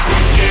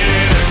 we did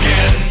it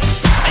again.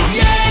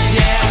 Yeah,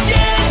 yeah,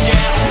 yeah,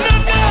 yeah, no,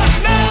 no,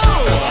 no.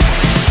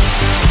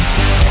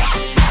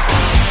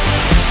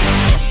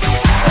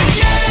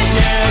 Yeah,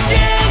 yeah,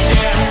 yeah,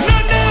 yeah, no,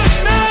 no,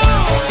 no.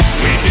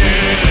 We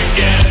did it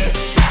again,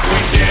 we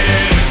did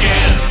it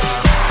again.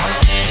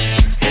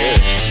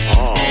 It's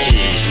all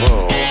Devo.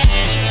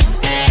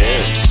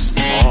 It's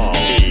all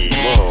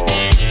Devo.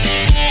 It's all Devo.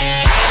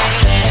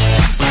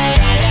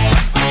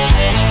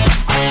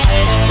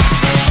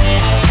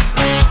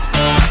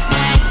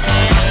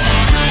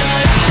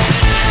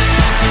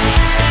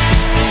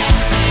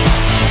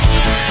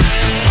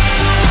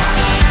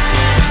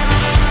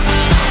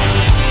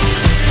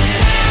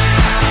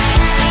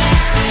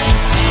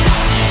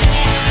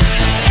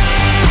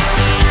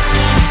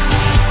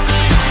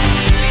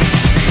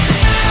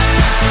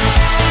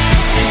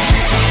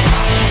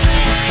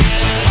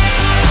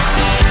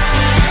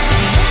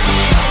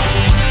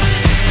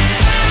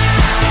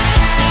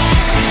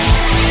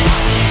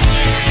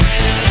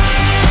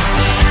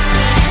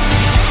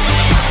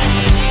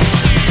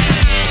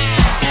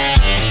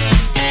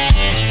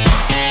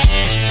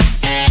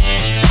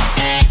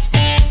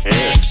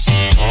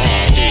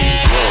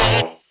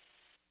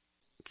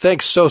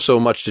 Thanks so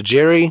much to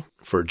Jerry,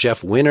 for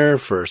Jeff Winter,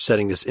 for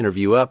setting this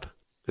interview up.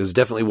 This is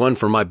definitely one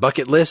for my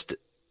bucket list.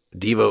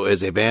 Devo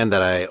is a band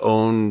that I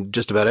own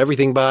just about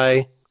everything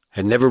by.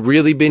 Had never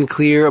really been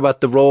clear about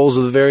the roles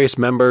of the various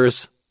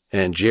members,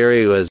 and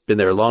Jerry has been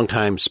their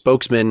longtime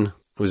spokesman.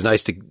 It was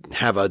nice to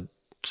have a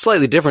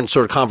slightly different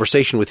sort of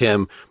conversation with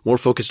him, more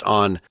focused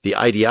on the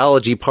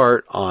ideology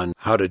part, on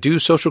how to do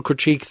social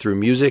critique through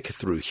music,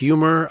 through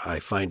humor. I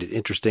find it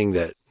interesting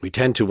that we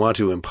tend to want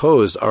to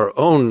impose our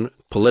own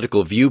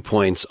political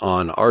viewpoints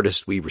on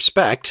artists we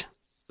respect.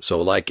 So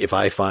like if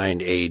I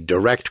find a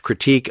direct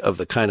critique of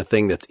the kind of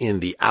thing that's in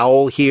The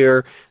Owl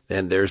here,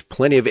 then there's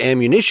plenty of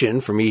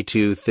ammunition for me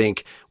to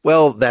think,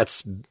 well,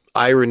 that's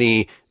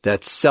irony,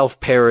 that's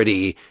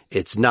self-parody,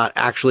 it's not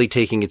actually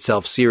taking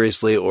itself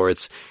seriously, or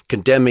it's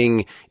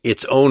condemning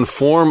its own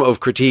form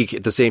of critique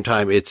at the same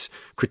time it's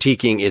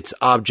critiquing its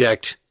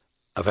object.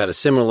 I've had a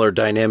similar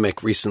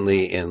dynamic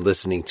recently in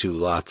listening to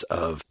lots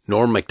of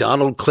Norm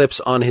Macdonald clips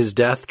on his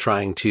death,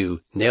 trying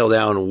to nail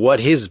down what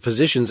his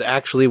positions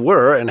actually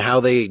were and how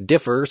they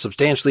differ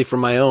substantially from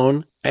my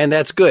own. And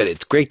that's good.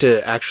 It's great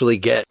to actually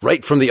get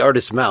right from the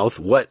artist's mouth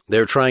what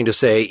they're trying to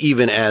say,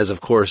 even as, of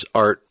course,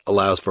 art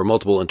allows for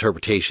multiple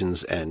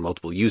interpretations and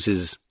multiple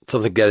uses.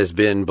 Something that has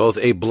been both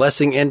a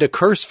blessing and a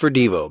curse for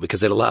Devo,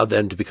 because it allowed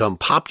them to become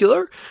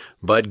popular,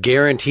 but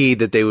guaranteed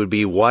that they would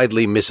be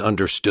widely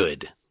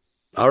misunderstood.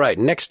 All right,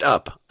 next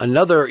up,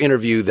 another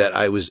interview that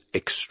I was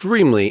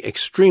extremely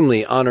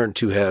honored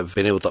to have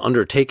been able to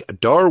undertake.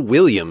 Dar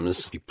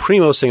Williams, a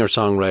primo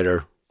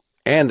singer-songwriter,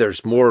 and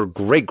there's more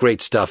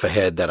great stuff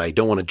ahead that I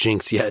don't want to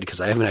jinx yet because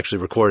I haven't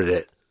actually recorded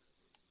it.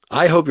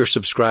 I hope you're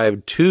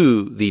subscribed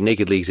to the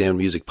Nakedly Examined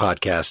Music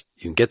podcast.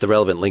 You can get the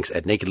relevant links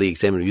at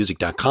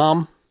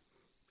nakedlyexaminedmusic.com.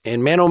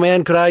 And man, oh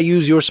man, could I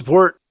use your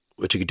support,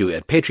 which you could do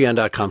at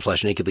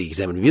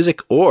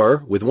patreon.com/nakedlyexaminedmusic,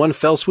 or with one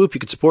fell swoop,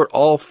 you could support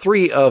all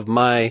three of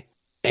my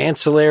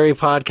ancillary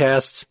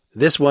podcasts.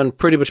 This one,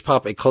 Pretty Much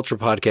Pop, a culture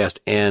podcast,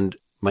 and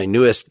my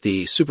newest,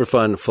 the super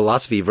fun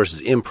Philosophy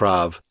versus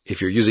Improv.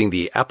 If you're using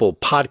the Apple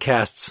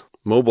Podcasts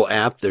mobile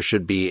app, there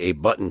should be a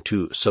button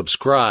to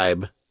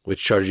subscribe,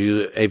 which charges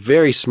you a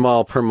very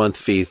small per month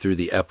fee through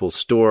the Apple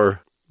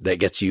Store that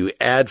gets you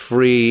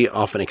ad-free,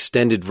 often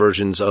extended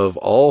versions of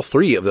all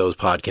three of those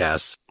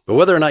podcasts. But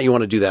whether or not you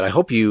want to do that, I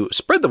hope you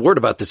spread the word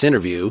about this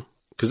interview,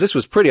 because this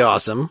was pretty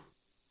awesome.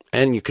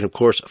 And you can, of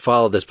course,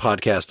 follow this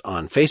podcast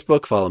on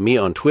Facebook, follow me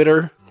on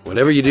Twitter.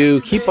 Whatever you do,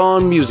 keep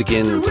on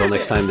musicking. Until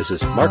next time, this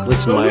is Mark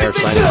Linsenmeyer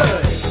signing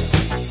off.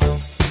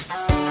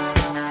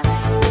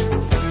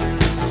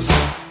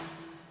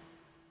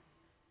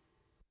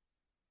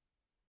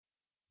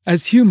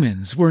 As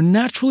humans, we're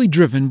naturally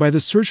driven by the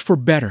search for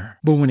better.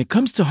 But when it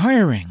comes to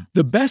hiring,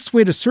 the best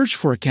way to search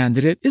for a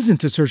candidate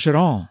isn't to search at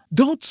all.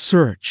 Don't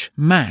search,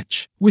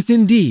 match with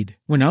Indeed.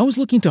 When I was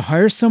looking to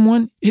hire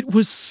someone, it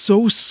was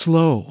so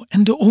slow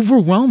and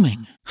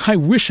overwhelming. I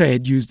wish I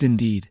had used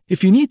Indeed.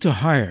 If you need to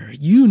hire,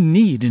 you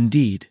need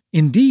Indeed.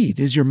 Indeed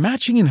is your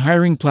matching and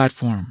hiring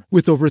platform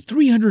with over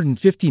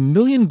 350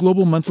 million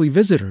global monthly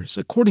visitors,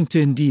 according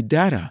to Indeed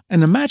data,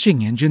 and a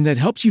matching engine that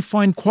helps you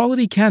find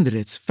quality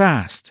candidates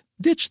fast.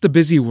 Ditch the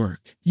busy work.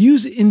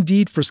 Use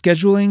Indeed for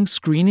scheduling,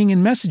 screening,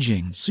 and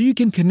messaging so you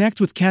can connect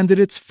with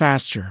candidates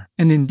faster.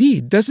 And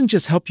Indeed doesn't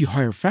just help you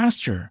hire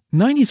faster.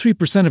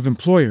 93% of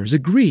employers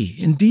agree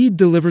Indeed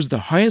delivers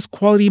the highest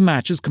quality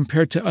matches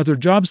compared to other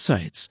job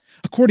sites,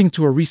 according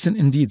to a recent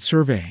Indeed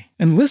survey.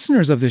 And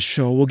listeners of this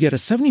show will get a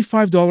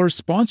 $75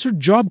 sponsored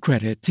job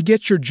credit to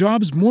get your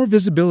jobs more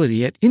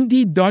visibility at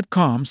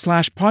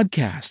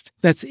Indeed.com/podcast.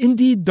 That's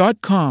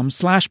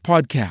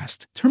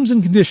Indeed.com/podcast. Terms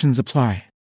and conditions apply.